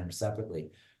 another time or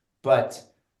separately. But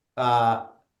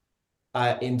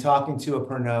in talking to a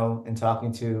Pernod, and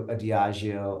talking to a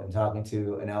Diageo, and talking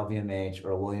to an LVMH or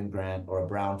a William Grant or a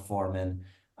Brown Forman,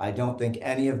 I don't think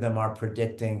any of them are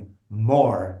predicting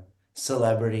more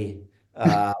celebrity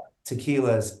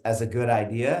tequilas as a good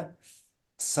idea.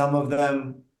 Some of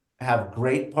them have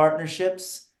great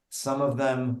partnerships. Some of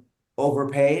them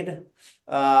overpaid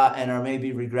and are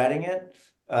maybe regretting it.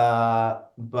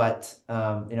 But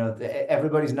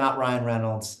everybody's not Ryan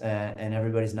Reynolds, and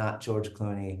everybody's not George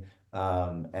Clooney.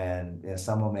 And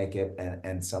some will make it,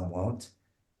 and some won't.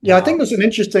 Yeah, I Now, think that's an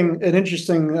interesting,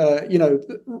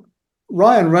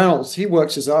 Ryan Reynolds, he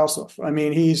works his ass off.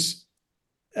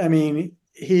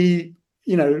 He,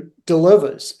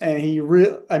 delivers,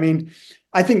 and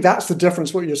I think that's the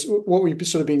difference. What we've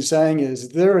sort of been saying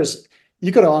is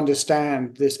you got to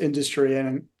understand this industry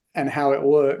and how it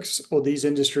works, or these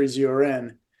industries you're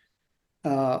in,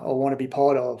 or want to be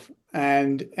part of.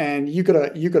 And you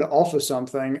gotta offer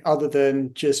something other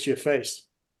than just your face.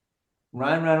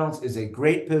 Ryan Reynolds is a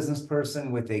great business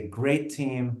person with a great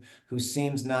team who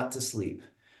seems not to sleep.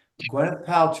 Gwyneth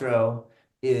Paltrow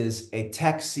is a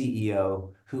tech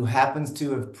CEO who happens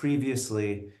to have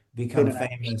previously Been become an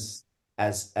actress.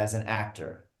 famous as an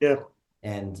actor. Yeah.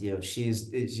 And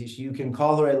you can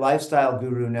call her a lifestyle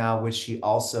guru now, which she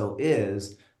also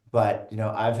is. But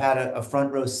I've had a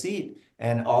front row seat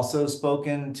and also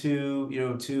spoken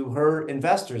to her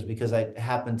investors because I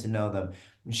happen to know them.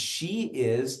 She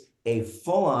is a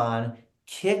full-on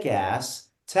kick-ass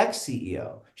tech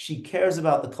CEO. She cares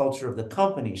about the culture of the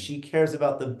company. She cares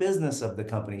about the business of the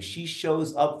company. She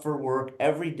shows up for work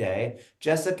every day.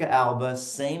 Jessica Alba,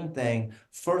 same thing.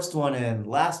 First one in,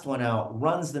 last one out,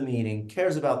 runs the meeting,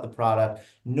 cares about the product.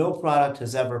 No product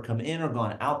has ever come in or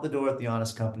gone out the door at The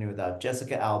Honest Company without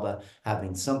Jessica Alba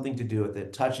having something to do with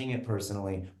it, touching it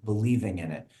personally, believing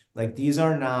in it. Like, these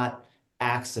are not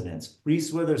accidents.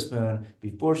 Reese Witherspoon,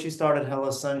 before she started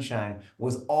Hello Sunshine,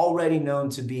 was already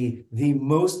known to be the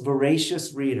most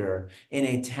voracious reader in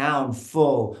a town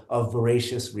full of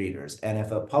voracious readers. And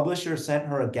if a publisher sent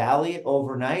her a galley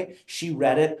overnight, she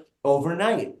read it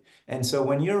overnight. And so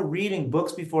when you're reading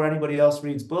books before anybody else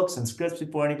reads books, and scripts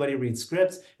before anybody reads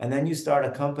scripts, and then you start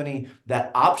a company that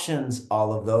options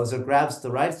all of those or grabs the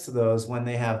rights to those when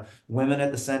they have women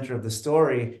at the center of the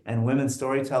story and women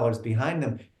storytellers behind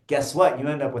them, guess what? You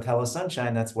end up with Hello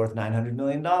Sunshine that's worth $900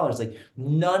 million. Like,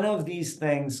 none of these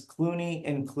things, Clooney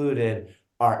included,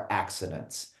 are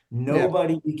accidents. Yeah.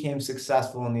 Nobody became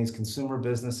successful in these consumer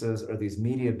businesses or these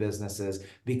media businesses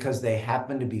because they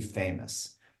happen to be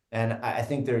famous. And I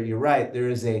think you're right. There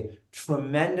is a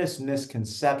tremendous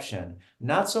misconception,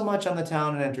 not so much on the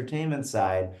talent and entertainment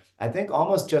side. I think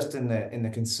almost just in the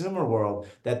consumer world,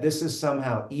 that this is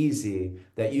somehow easy,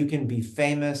 that you can be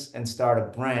famous and start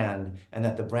a brand and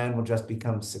that the brand will just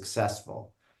become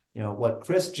successful. You know, what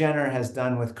Kris Jenner has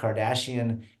done with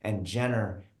Kardashian and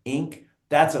Jenner Inc.,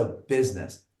 that's a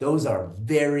business. Those are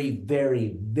very,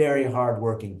 very, very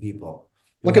hardworking people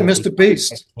who Look at have Mr.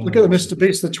 Beast. Look at the Cambridge. Mr.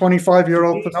 Beast, the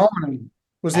 25-year-old phenomenon.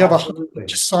 Was the other Absolutely.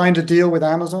 just signed a deal with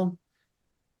Amazon?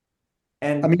 I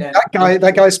And mean, and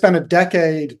that guy spent a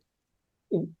decade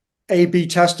A/B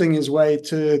testing his way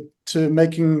to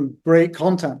making great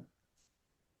content,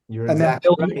 you're and then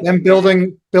exactly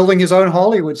right. building his own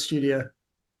Hollywood studio.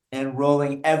 And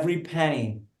rolling every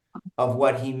penny of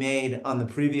what he made on the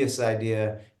previous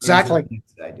idea into the Exactly.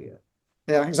 next idea.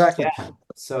 Yeah, exactly. Yeah.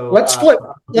 So Let's flip. I'm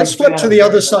a Let's big flip fan to of the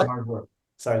other very, very side. hard work.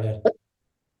 Sorry, go ahead.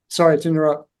 Sorry to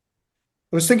interrupt.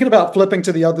 I was thinking about flipping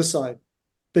to the other side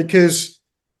because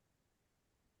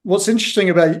what's interesting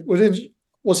about what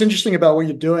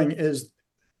you're doing is,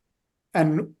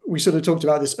 and we sort of talked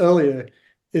about this earlier,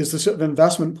 is the sort of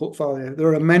investment portfolio.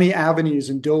 There are many avenues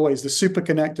and doorways. The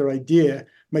superconnector idea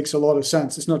makes a lot of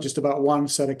sense. It's not just about one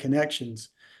set of connections.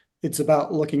 It's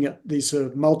about looking at these sort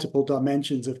of multiple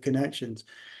dimensions of connections.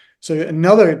 So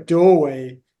another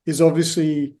doorway is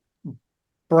obviously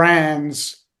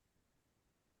brands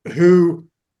who,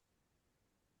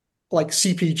 like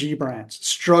CPG brands,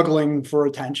 struggling for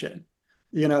attention.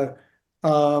 You know,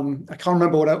 I can't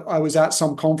remember what I was at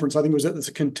some conference. I think it was at this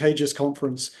Contagious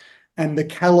conference, and the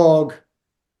Kellogg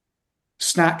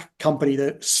snack company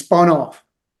that spun off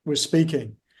was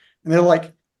speaking, and they're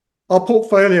like, "Our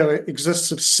portfolio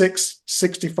exists of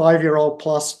 65-year-old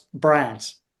plus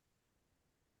brands."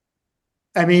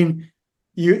 I mean,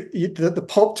 the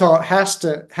Pop Tart has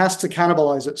to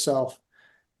cannibalize itself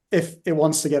if it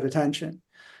wants to get attention.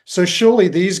 So surely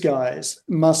these guys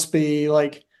must be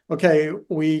like, okay,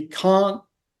 we can't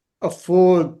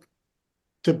afford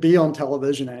to be on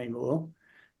television anymore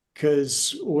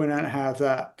because we don't have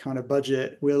that kind of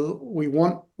budget. We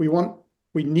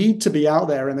need to be out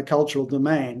there in the cultural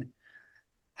domain.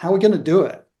 How are we going to do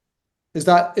it? Is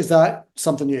that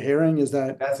something you're hearing? Is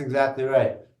that That's exactly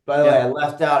right. By the way, yeah? I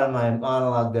left out in my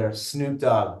monologue there, Snoop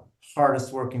Dogg,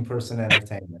 hardest working person in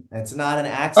entertainment. It's not an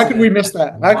How can we accident. miss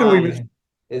that? How can we miss? Wine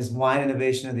is Wine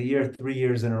Innovation of the Year 3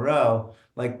 years in a row.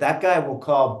 Like that guy will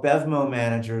call Bevmo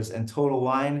managers and Total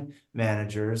Wine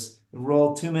managers,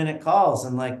 roll 2-minute calls.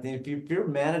 And like if you're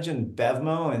managing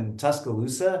Bevmo and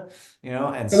Tuscaloosa, you know,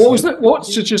 and What was Snoop. that? What?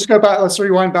 To just go back, let's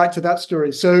rewind back to that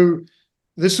story. So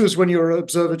this was when you were at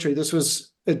Observatory. This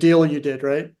was a deal you did,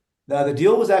 right? Now, the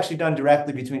deal was actually done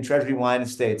directly between Treasury Wine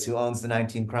Estates, who owns the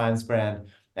 19 Crimes brand,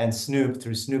 and Snoop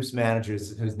through Snoop's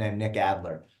managers, who's named Nick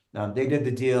Adler. They did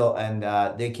the deal, and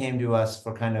they came to us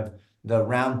for kind of the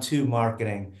round two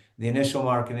marketing. The initial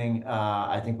marketing,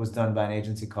 I think, was done by an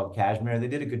agency called Cashmere. They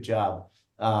did a good job.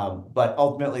 But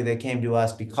ultimately, they came to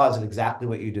us because of exactly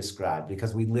what you described,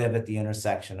 because we live at the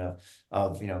intersection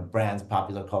of brands,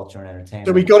 popular culture, and So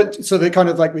we entertainment. got it. So they kind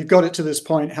of like, we've got it to this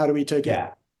point. How do we take it Yeah.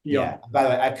 beyond? Yeah. By the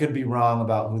way, I could be wrong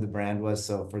about who the brand was,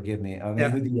 so forgive me. I mean, Yeah.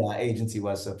 who the agency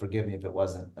was, so forgive me if it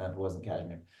wasn't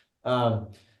Cashmere. Um,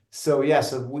 so yeah,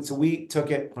 so we took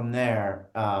it from there.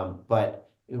 But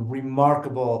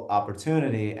remarkable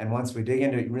opportunity. And once we dig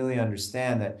into it, you really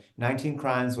understand that 19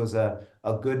 Crimes was a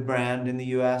good brand in the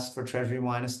US for Treasury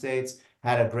Wine Estates,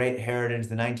 had a great heritage.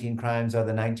 The 19 Crimes are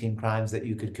the 19 crimes that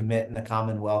you could commit in the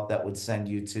Commonwealth that would send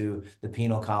you to the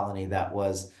penal colony that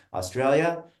was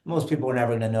Australia. Most people were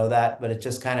never going to know that, but it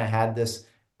just kind of had this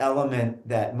element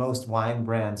that most wine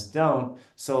brands don't.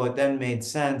 So it then made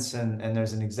sense. And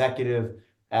there's an executive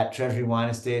at Treasury Wine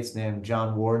Estates named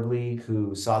John Wardley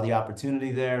who saw the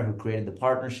opportunity there, who created the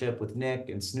partnership with Nick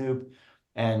and Snoop.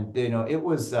 And, it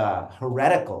was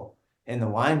heretical in the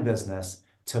wine business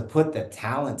to put the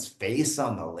talent's face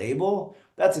on the label.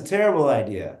 That's a terrible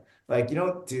idea. Like you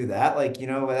don't do that. Like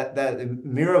that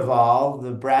Miraval,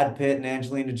 the Brad Pitt and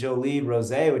Angelina Jolie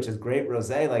rosé, which is great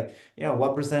rosé. Like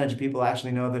what percentage of people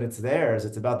actually know that it's theirs?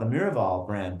 It's about the Miraval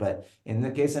brand. But in the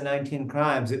case of 19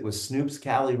 Crimes, it was Snoop's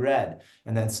Cali Red,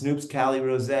 and then Snoop's Cali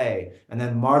Rosé, and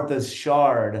then Martha's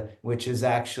Shard, which is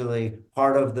actually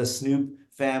part of the Snoop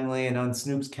family, and on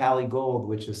Snoop's Cali Gold,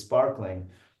 which is sparkling.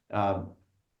 Um,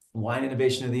 Wine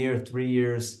Innovation of the Year 3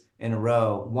 years in a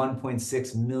row,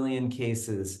 1.6 million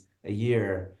cases a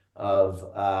year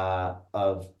of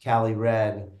Cali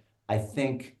Red. I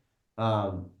think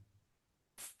 40%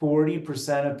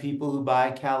 of people who buy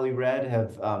Cali Red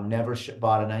have never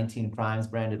bought a 19 Crimes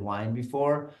branded wine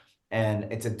before.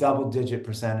 and it's a double-digit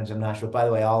percentage. I'm not sure. By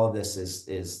the way, all of this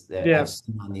is Yeah, I've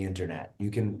seen on the internet.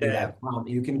 yeah.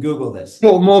 You can Google this.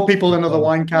 Well, more people in the So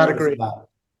wine nervous category. about,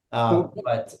 Well,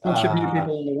 but bunch of new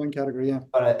people in the wine category. Yeah.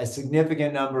 a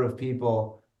significant number of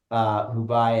people who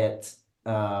buy it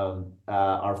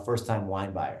are first-time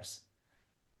wine buyers.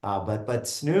 But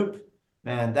Snoop,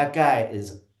 man, that guy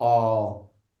is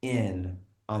all in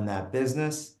on that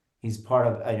business. He's part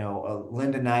of,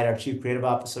 Linda Knight, our chief creative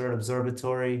officer at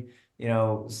Observatory.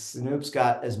 Snoop's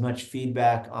got as much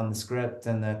feedback on the script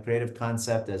and the creative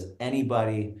concept as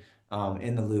anybody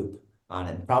in the loop on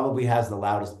it. And probably has the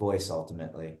loudest voice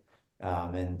ultimately.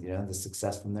 And the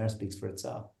success from there speaks for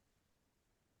itself.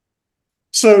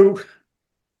 So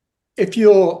if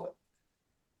you're,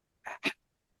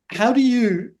 how do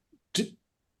you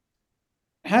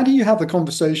have the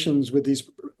conversations with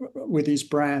these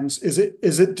brands? Is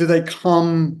it do they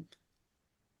come?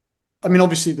 I mean,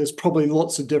 obviously, there's probably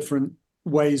lots of different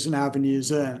ways and avenues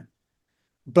there,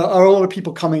 but are a lot of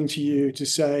people coming to you to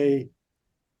say,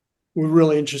 we're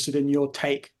really interested in your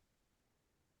take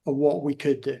of what we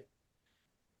could do?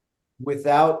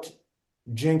 Without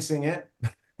jinxing it,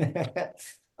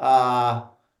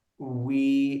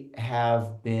 we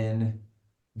have been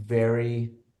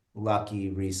very lucky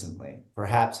recently,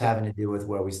 perhaps having to do with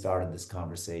where we started this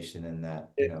conversation and that,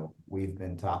 we've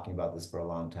been talking about this for a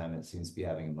long time and it seems to be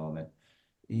having a moment.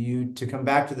 To come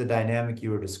back to the dynamic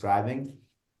you were describing,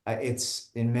 it's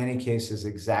in many cases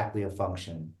exactly a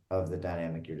function of the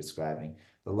dynamic you're describing.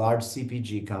 The large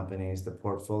CPG companies, the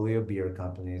portfolio beer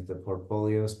companies, the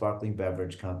portfolio sparkling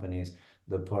beverage companies,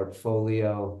 the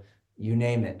portfolio, you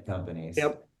name it, companies.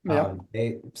 Yep.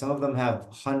 Some of them have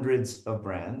hundreds of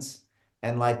brands.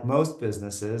 And like most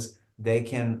businesses, they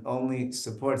can only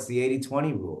support the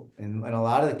 80-20 rule. In a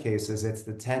lot of the cases, it's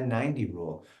the 10-90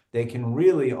 rule. They can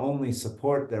really only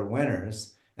support their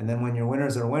winners. And then when your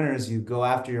winners are winners, you go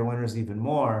after your winners even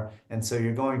more. And so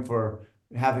you're going for,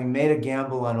 having made a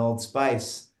gamble on Old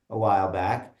Spice a while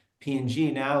back,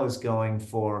 P&G now is going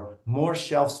for more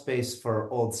shelf space for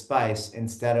Old Spice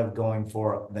instead of going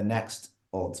for the next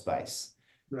Old Spice.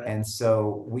 Right. And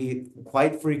so we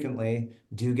quite frequently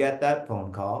do get that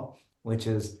phone call, which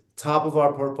is top of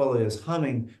our portfolio is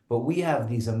humming, but we have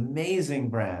these amazing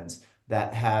brands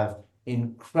that have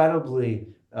incredibly,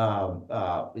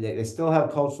 they still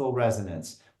have cultural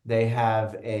resonance. They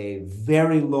have a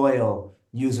very loyal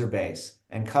user base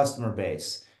and customer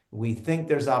base. We think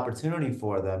there's opportunity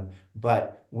for them,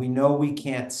 but we know we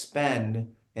can't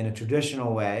spend in a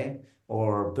traditional way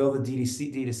or build a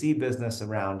D2C business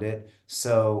around it.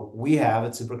 So we have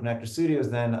at Superconnector Studios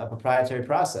then a proprietary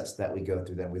process that we go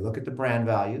through. Then we look at the brand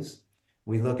values,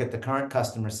 we look at the current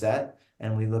customer set,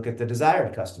 and we look at the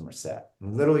desired customer set. We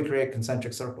literally create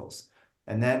concentric circles.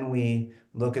 And then we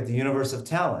look at the universe of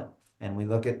talent, and we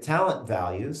look at talent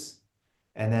values,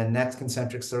 and then next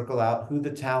concentric circle out who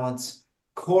the talent's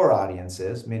core audience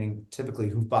is, meaning typically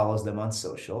who follows them on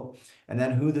social, and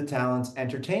then who the talent's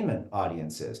entertainment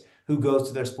audience is, who goes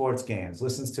to their sports games,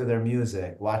 listens to their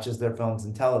music, watches their films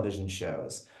and television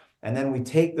shows. And then we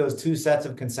take those two sets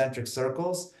of concentric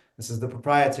circles. This is the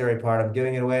proprietary part. I'm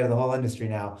giving it away to the whole industry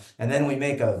now. And then we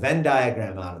make a Venn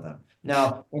diagram out of them.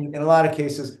 Now, in a lot of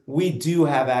cases, we do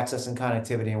have access and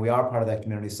connectivity, and we are part of that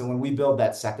community. So when we build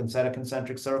that second set of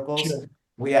concentric circles, Sure.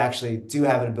 we actually do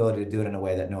have an ability to do it in a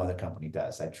way that no other company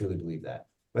does. I truly believe that.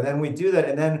 But then we do that.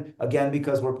 And then again,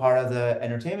 because we're part of the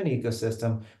entertainment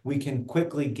ecosystem, we can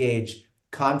quickly gauge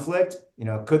conflict.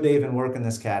 Could they even work in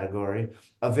this category?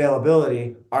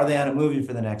 Availability, are they on a movie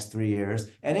for the next 3 years?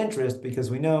 And interest,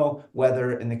 because we know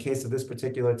whether in the case of this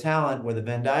particular talent where the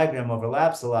Venn diagram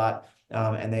overlaps a lot,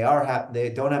 and they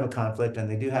don't have a conflict and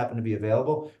they do happen to be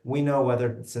available, we know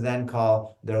whether to then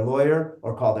call their lawyer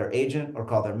or call their agent or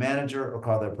call their manager or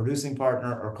call their producing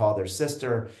partner or call their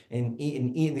sister. In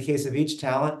the case of each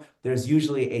talent, there's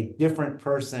usually a different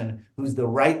person who's the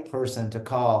right person to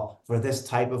call for this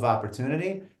type of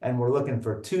opportunity. And we're looking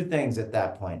for two things at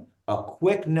that point: a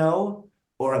quick no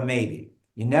or a maybe.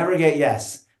 You never get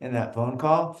yes in that phone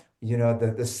call.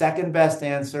 The second best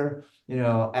answer,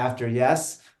 after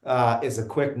yes, is a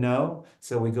quick no.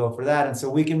 So we go for that. And so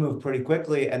we can move pretty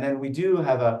quickly. And then we do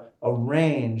have a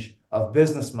range of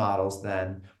business models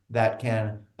then that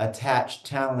can attach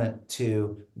talent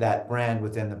to that brand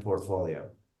within the portfolio.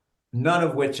 None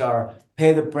of which are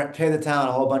pay the talent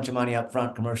a whole bunch of money up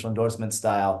front, commercial endorsement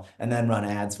style, and then run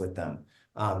ads with them.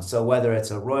 So whether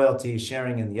it's a royalty,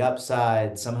 sharing in the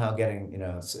upside, somehow getting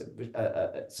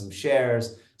some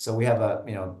shares. So we have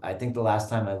I think the last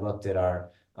time I looked at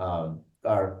our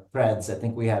threads, I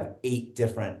think we have 8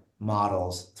 different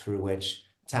models through which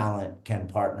talent can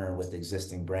partner with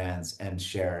existing brands and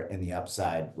share in the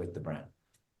upside with the brand.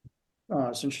 Oh,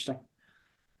 it's interesting.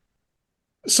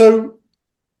 So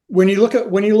when you look at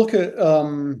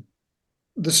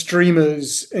the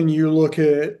streamers and you look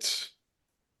at,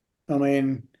 I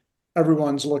mean,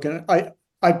 everyone's looking at,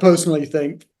 I personally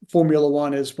think Formula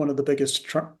One is one of the biggest,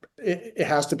 it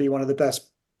has to be one of the best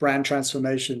brand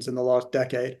transformations in the last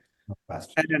decade.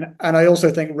 And I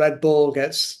also think Red Bull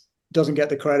doesn't get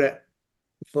the credit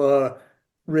for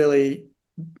really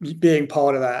being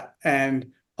part of that,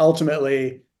 and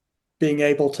ultimately being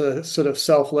able to sort of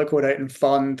self-liquidate and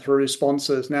fund through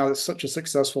sponsors. Now it's such a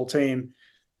successful team.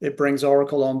 It brings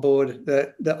Oracle on board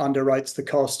that underwrites the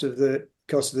cost of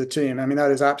the team. I mean,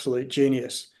 that is absolute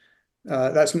genius.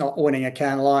 That's not winning a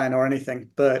Cannes Lion or anything,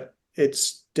 but it's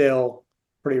still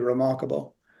pretty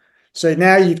remarkable. So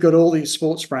now you've got all these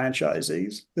sports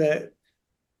franchises that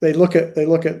they look at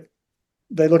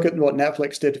what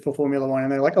Netflix did for Formula One,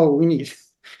 and they're like, oh, we need.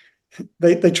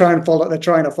 They try and follow. They're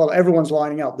trying to follow. Everyone's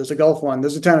lining up. There's a golf one.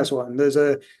 There's a tennis one. There's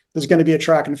going to be a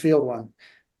track and field one.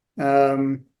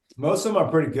 Most of them are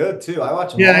pretty good too. I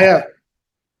watch them Yeah,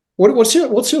 all. yeah. What's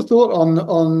your thought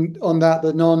on that?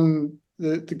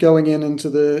 The going into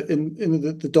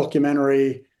the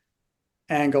documentary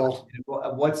angle.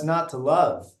 What's not to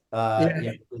love?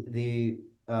 Yeah,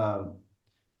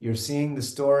 You're seeing the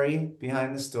story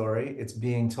behind the story. It's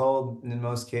being told in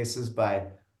most cases by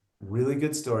really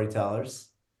good storytellers,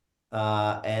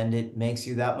 and it makes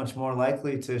you that much more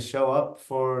likely to show up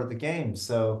for the game.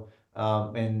 So,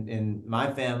 in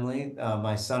my family,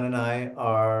 my son and I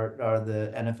are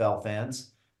the NFL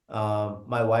fans.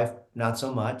 My wife, not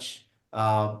so much.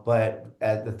 But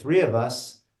the three of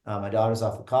us, my daughter's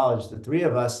off to college. The three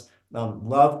of us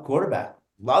love quarterback,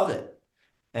 love it.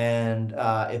 And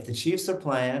if the Chiefs are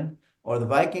playing or the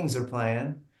Vikings are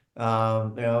playing,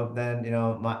 then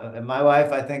my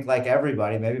wife, I think, like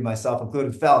everybody, maybe myself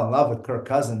included, fell in love with Kirk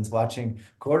Cousins watching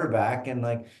quarterback,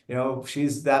 and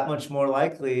she's that much more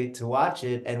likely to watch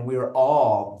it, and we're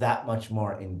all that much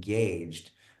more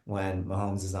engaged when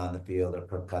Mahomes is on the field or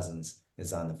Kirk Cousins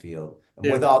is on the field.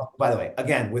 yeah. With all, by the way,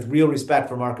 again, with real respect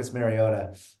for Marcus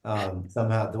Mariota,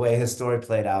 somehow the way his story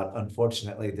played out,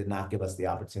 unfortunately, did not give us the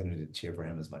opportunity to cheer for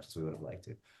him as much as we would have liked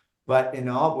to. But in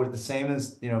all, we're the same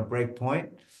as Breakpoint.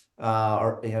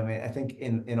 I think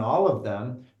in all of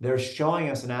them, they're showing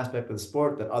us an aspect of the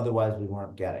sport that otherwise we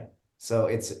weren't getting. So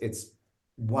it's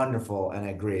wonderful, and I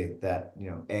agree that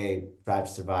A, Drive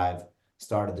to Survive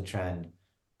started the trend,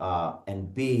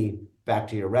 and B, back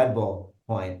to your Red Bull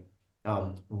point.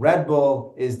 Red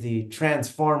Bull is the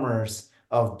Transformers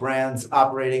of brands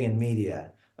operating in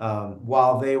media.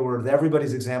 While they were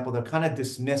everybody's example, they're kind of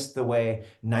dismissed the way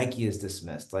Nike is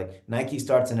dismissed. Like Nike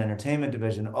starts an entertainment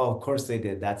division. Oh, of course they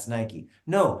did. That's Nike.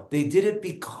 No, they did it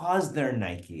because they're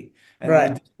Nike. And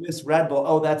Right. we dismiss Red Bull.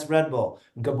 Oh, that's Red Bull.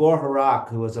 Gabor Harak,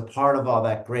 who was a part of all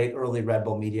that great early Red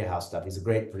Bull Media House stuff. He's a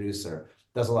great producer.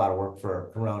 Does a lot of work for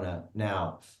Corona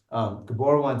now.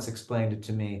 Gabor once explained it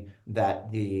to me that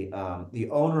the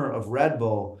owner of Red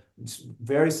Bull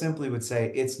very simply would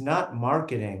say, it's not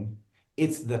marketing,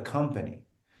 it's the company.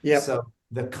 Yep. So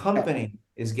the company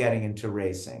is getting into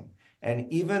racing.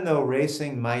 And even though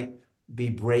racing might be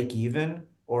break even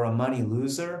or a money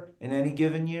loser in any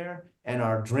given year, and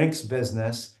our drinks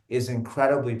business is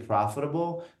incredibly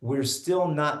profitable, we're still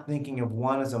not thinking of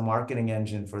one as a marketing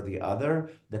engine for the other.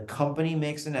 The company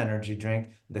makes an energy drink.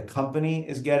 The company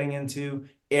is getting into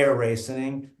air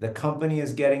racing. The company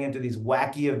is getting into these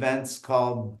wacky events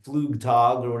called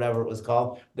Flugtag or whatever it was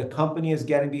called. The company is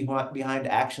getting behind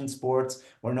action sports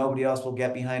where nobody else will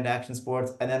get behind action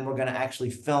sports. And then we're going to actually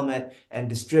film it and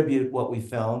distribute what we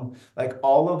film. Like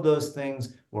all of those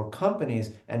things were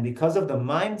companies. And because of the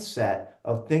mindset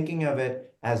of thinking of it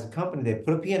as a company, they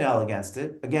put a P&L against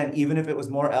it. Again, even if it was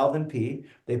more L than P,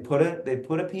 they put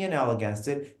a P&L against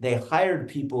it. They hired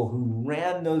people who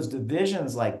ran those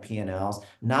divisions like P&Ls,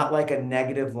 not like a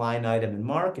negative line item in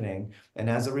marketing. And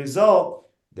as a result,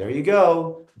 there you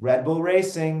go. Red Bull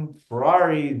Racing,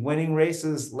 Ferrari winning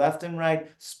races left and right,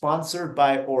 sponsored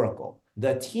by Oracle.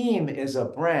 The team is a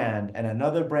brand and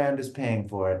another brand is paying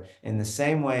for it, in the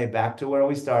same way, back to where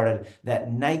we started,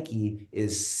 that Nike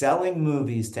is selling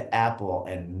movies to Apple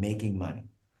and making money.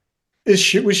 Was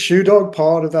Shoe Dog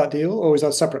part of that deal, or was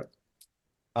that separate?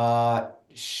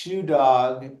 Shoe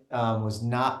Dog was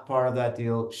not part of that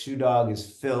deal. Shoe Dog is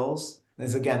Phil's.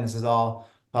 This is all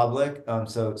public.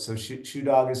 So Shoe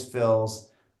Dog is Phil's.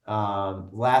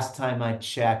 Last time I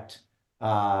checked,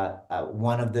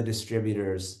 one of the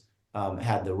distributors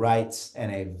had the rights,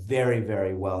 and a very,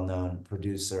 very well-known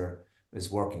producer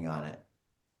is working on it.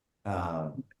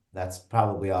 That's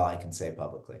probably all I can say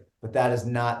publicly. But that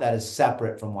is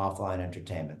separate from Waffle Line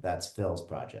Entertainment. That's Phil's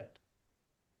project.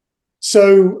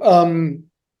 So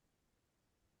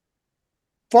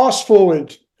fast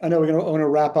forward. I know I want to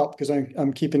wrap up because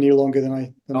I'm keeping you longer than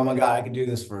I. Oh my God, I could do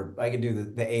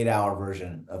the 8 hour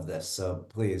version of this. So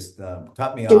please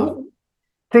cut me off. So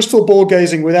crystal ball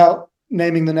gazing without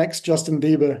naming the next Justin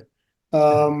Bieber.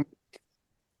 Um,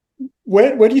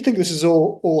 where do you think this is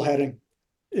all heading?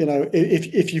 You know,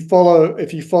 if you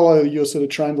follow your sort of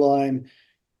trend line,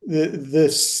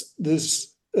 this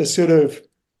a sort of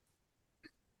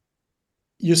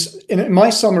my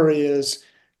summary is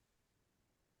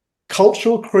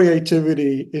cultural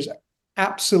creativity is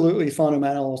absolutely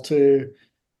fundamental to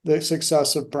the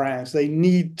success of brands. They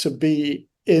need to be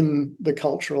in the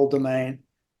cultural domain.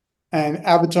 And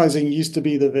advertising used to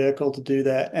be the vehicle to do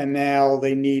that, and now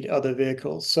they need other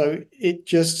vehicles. So it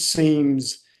just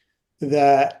seems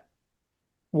that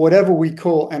whatever we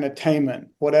call entertainment,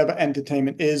 whatever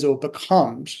entertainment is or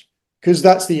becomes, because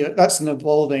that's an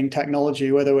evolving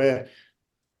technology, whether we're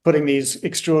putting these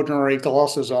extraordinary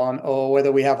glasses on or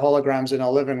whether we have holograms in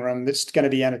our living room, it's going to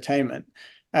be entertainment.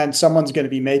 And someone's going to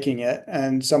be making it,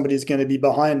 and somebody's going to be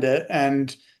behind it,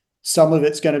 and some of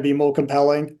it's going to be more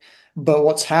compelling. But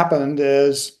what's happened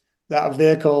is that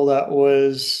vehicle that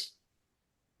was,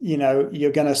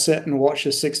 you're going to sit and watch a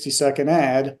 60-second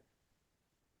ad,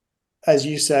 as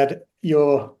you said,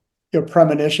 your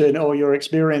premonition or your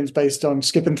experience based on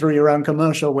skipping through your own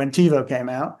commercial when TiVo came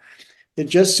out. It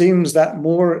just seems that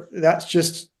we're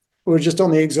just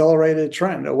on the accelerated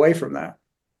trend away from that.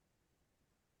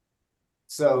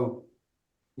 So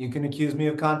you can accuse me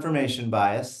of confirmation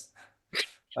bias.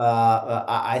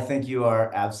 I think you are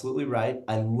absolutely right.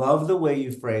 I love the way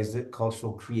you phrased it,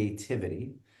 cultural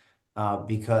creativity,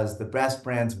 because the best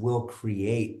brands will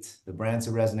create, the brands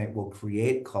that resonate will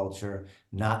create culture,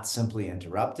 not simply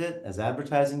interrupt it as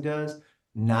advertising does,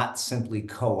 not simply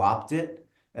co-opt it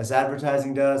as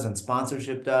advertising does and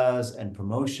sponsorship does and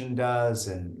promotion does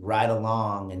and ride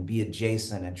along and be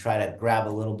adjacent and try to grab a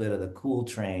little bit of the cool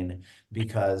train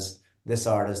because this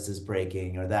artist is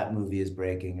breaking or that movie is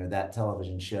breaking or that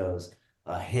television show's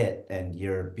a hit and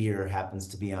your beer happens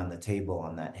to be on the table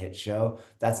on that hit show.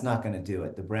 That's not going to do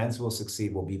it. The brands who will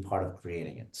succeed will be part of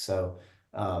creating it. So,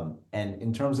 and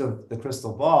in terms of the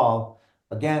crystal ball,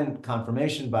 again,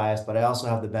 confirmation bias, but I also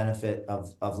have the benefit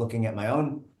of looking at my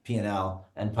own P&L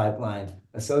and pipeline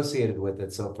associated with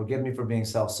it. So forgive me for being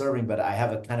self-serving, but I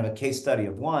have a kind of a case study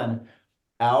of one.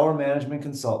 Our management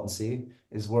consultancy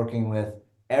is working with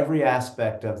every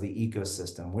aspect of the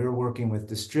ecosystem. We're working with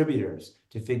distributors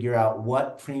to figure out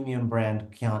what premium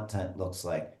brand content looks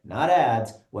like, not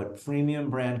ads, what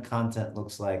premium brand content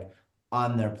looks like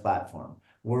on their platform.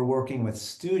 We're working with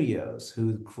studios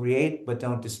who create but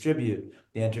don't distribute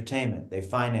the entertainment. They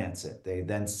finance it. They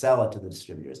then sell it to the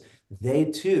distributors. They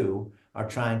too are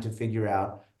trying to figure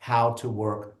out how to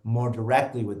work more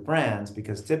directly with brands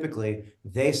because typically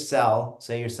they sell,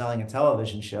 say you're selling a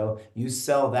television show, you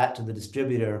sell that to the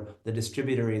distributor. The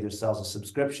distributor either sells a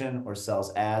subscription or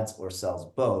sells ads or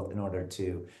sells both in order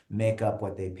to make up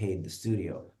what they paid the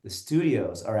studio. The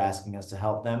studios are asking us to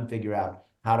help them figure out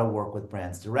how to work with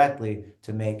brands directly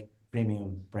to make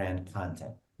premium brand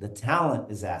content. The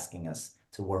talent is asking us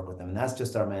to work with them, and that's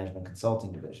just our management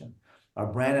consulting division. Our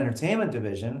brand entertainment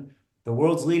division, the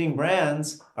world's leading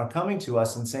brands are coming to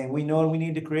us and saying, we know we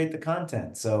need to create the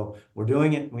content. So we're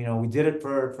doing it, we did it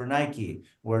for Nike.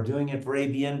 We're doing it for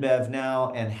AB InBev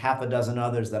now and half a dozen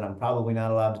others that I'm probably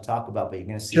not allowed to talk about, but you're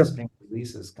going to see Sure. spring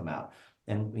releases come out.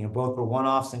 And both for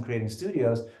one-offs and creating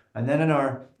studios. And then in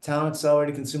our talent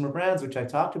accelerated consumer brands, which I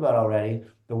talked about already,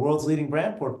 the world's leading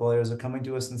brand portfolios are coming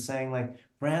to us and saying like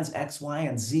brands X, Y,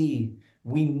 and Z,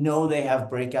 we know they have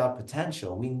breakout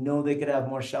potential. We know they could have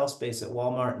more shelf space at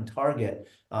Walmart and Target.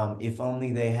 If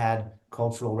only they had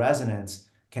cultural resonance.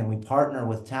 Can we partner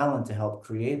with talent to help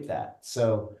create that?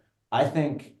 So I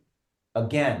think,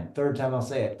 again, third time I'll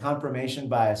say it, confirmation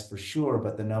bias for sure,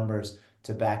 but the numbers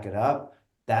to back it up,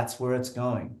 that's where it's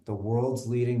going. The world's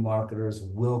leading marketers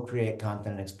will create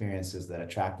content and experiences that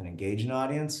attract and engage an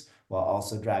audience while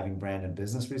also driving brand and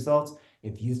business results.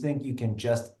 If you think you can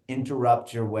just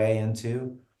interrupt your way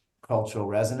into cultural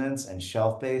resonance and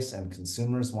shelf base and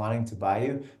consumers wanting to buy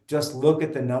you, just look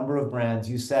at the number of brands,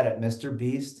 you said it, Mr.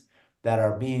 Beast, that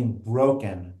are being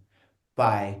broken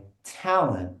by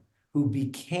talent who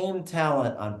became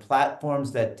talent on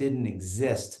platforms that didn't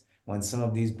exist when some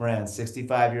of these brands,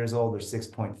 65 years old or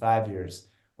 6.5 years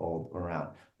old, around.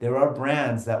 There are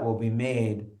brands that will be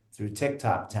made through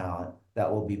TikTok talent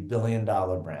that will be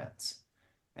billion-dollar brands.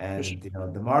 And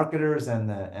the marketers and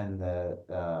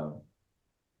the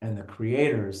and the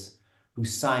creators who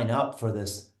sign up for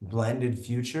this blended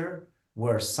future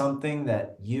where something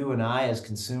that you and I as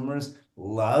consumers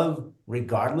love,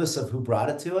 regardless of who brought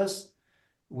it to us,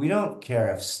 we don't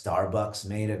care if Starbucks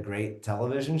made a great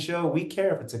television show. We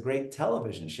care if it's a great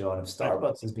television show. And if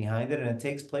Starbucks is behind it and it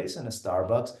takes place in a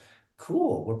Starbucks,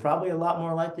 cool. We're probably a lot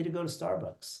more likely to go to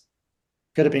Starbucks.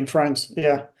 Could have been friends.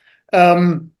 Yeah.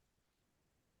 Um,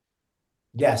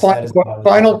 Yes, that final, is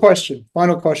final question.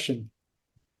 Final question.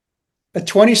 A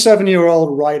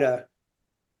 27-year-old writer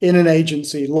in an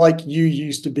agency like you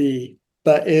used to be,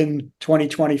 but in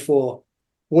 2024,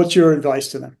 what's your advice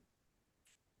to them?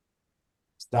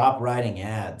 stop writing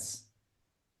ads.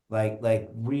 Like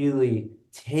really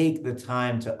take the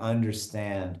time to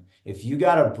understand. If you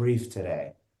got a brief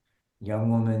today,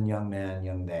 young woman, young man,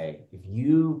 young they, if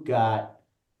you got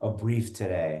a brief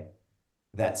today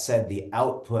that said the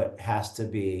output has to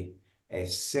be a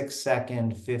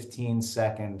 6-second,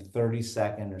 15-second,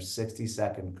 30-second, or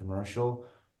 60-second commercial,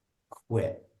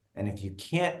 quit. And if you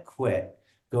can't quit,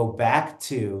 go back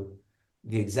to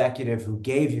the executive who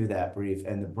gave you that brief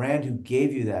and the brand who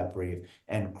gave you that brief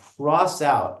and cross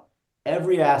out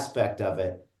every aspect of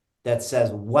it that says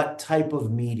what type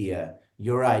of media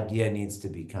your idea needs to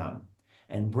become,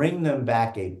 and bring them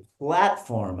back a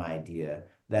platform idea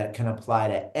that can apply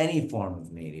to any form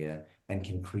of media and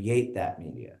can create that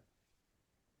media.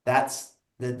 That's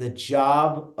the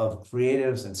job of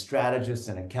creatives and strategists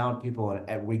and account people,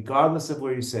 and regardless of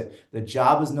where you sit, the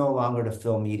job is no longer to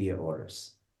fill media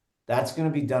orders. That's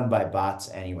going to be done by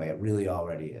bots anyway. It really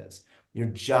already is. Your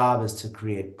job is to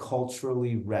create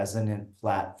culturally resonant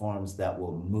platforms that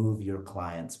will move your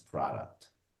client's product.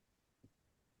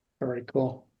 Very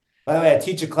cool. By the way, I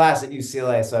teach a class at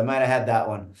UCLA, so I might have had that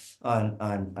one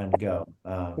on go.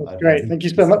 That's great. Thank you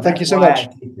so much. Thank you That's so why I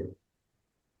much. teach it.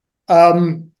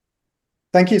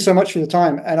 Thank you so much for your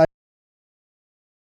time. And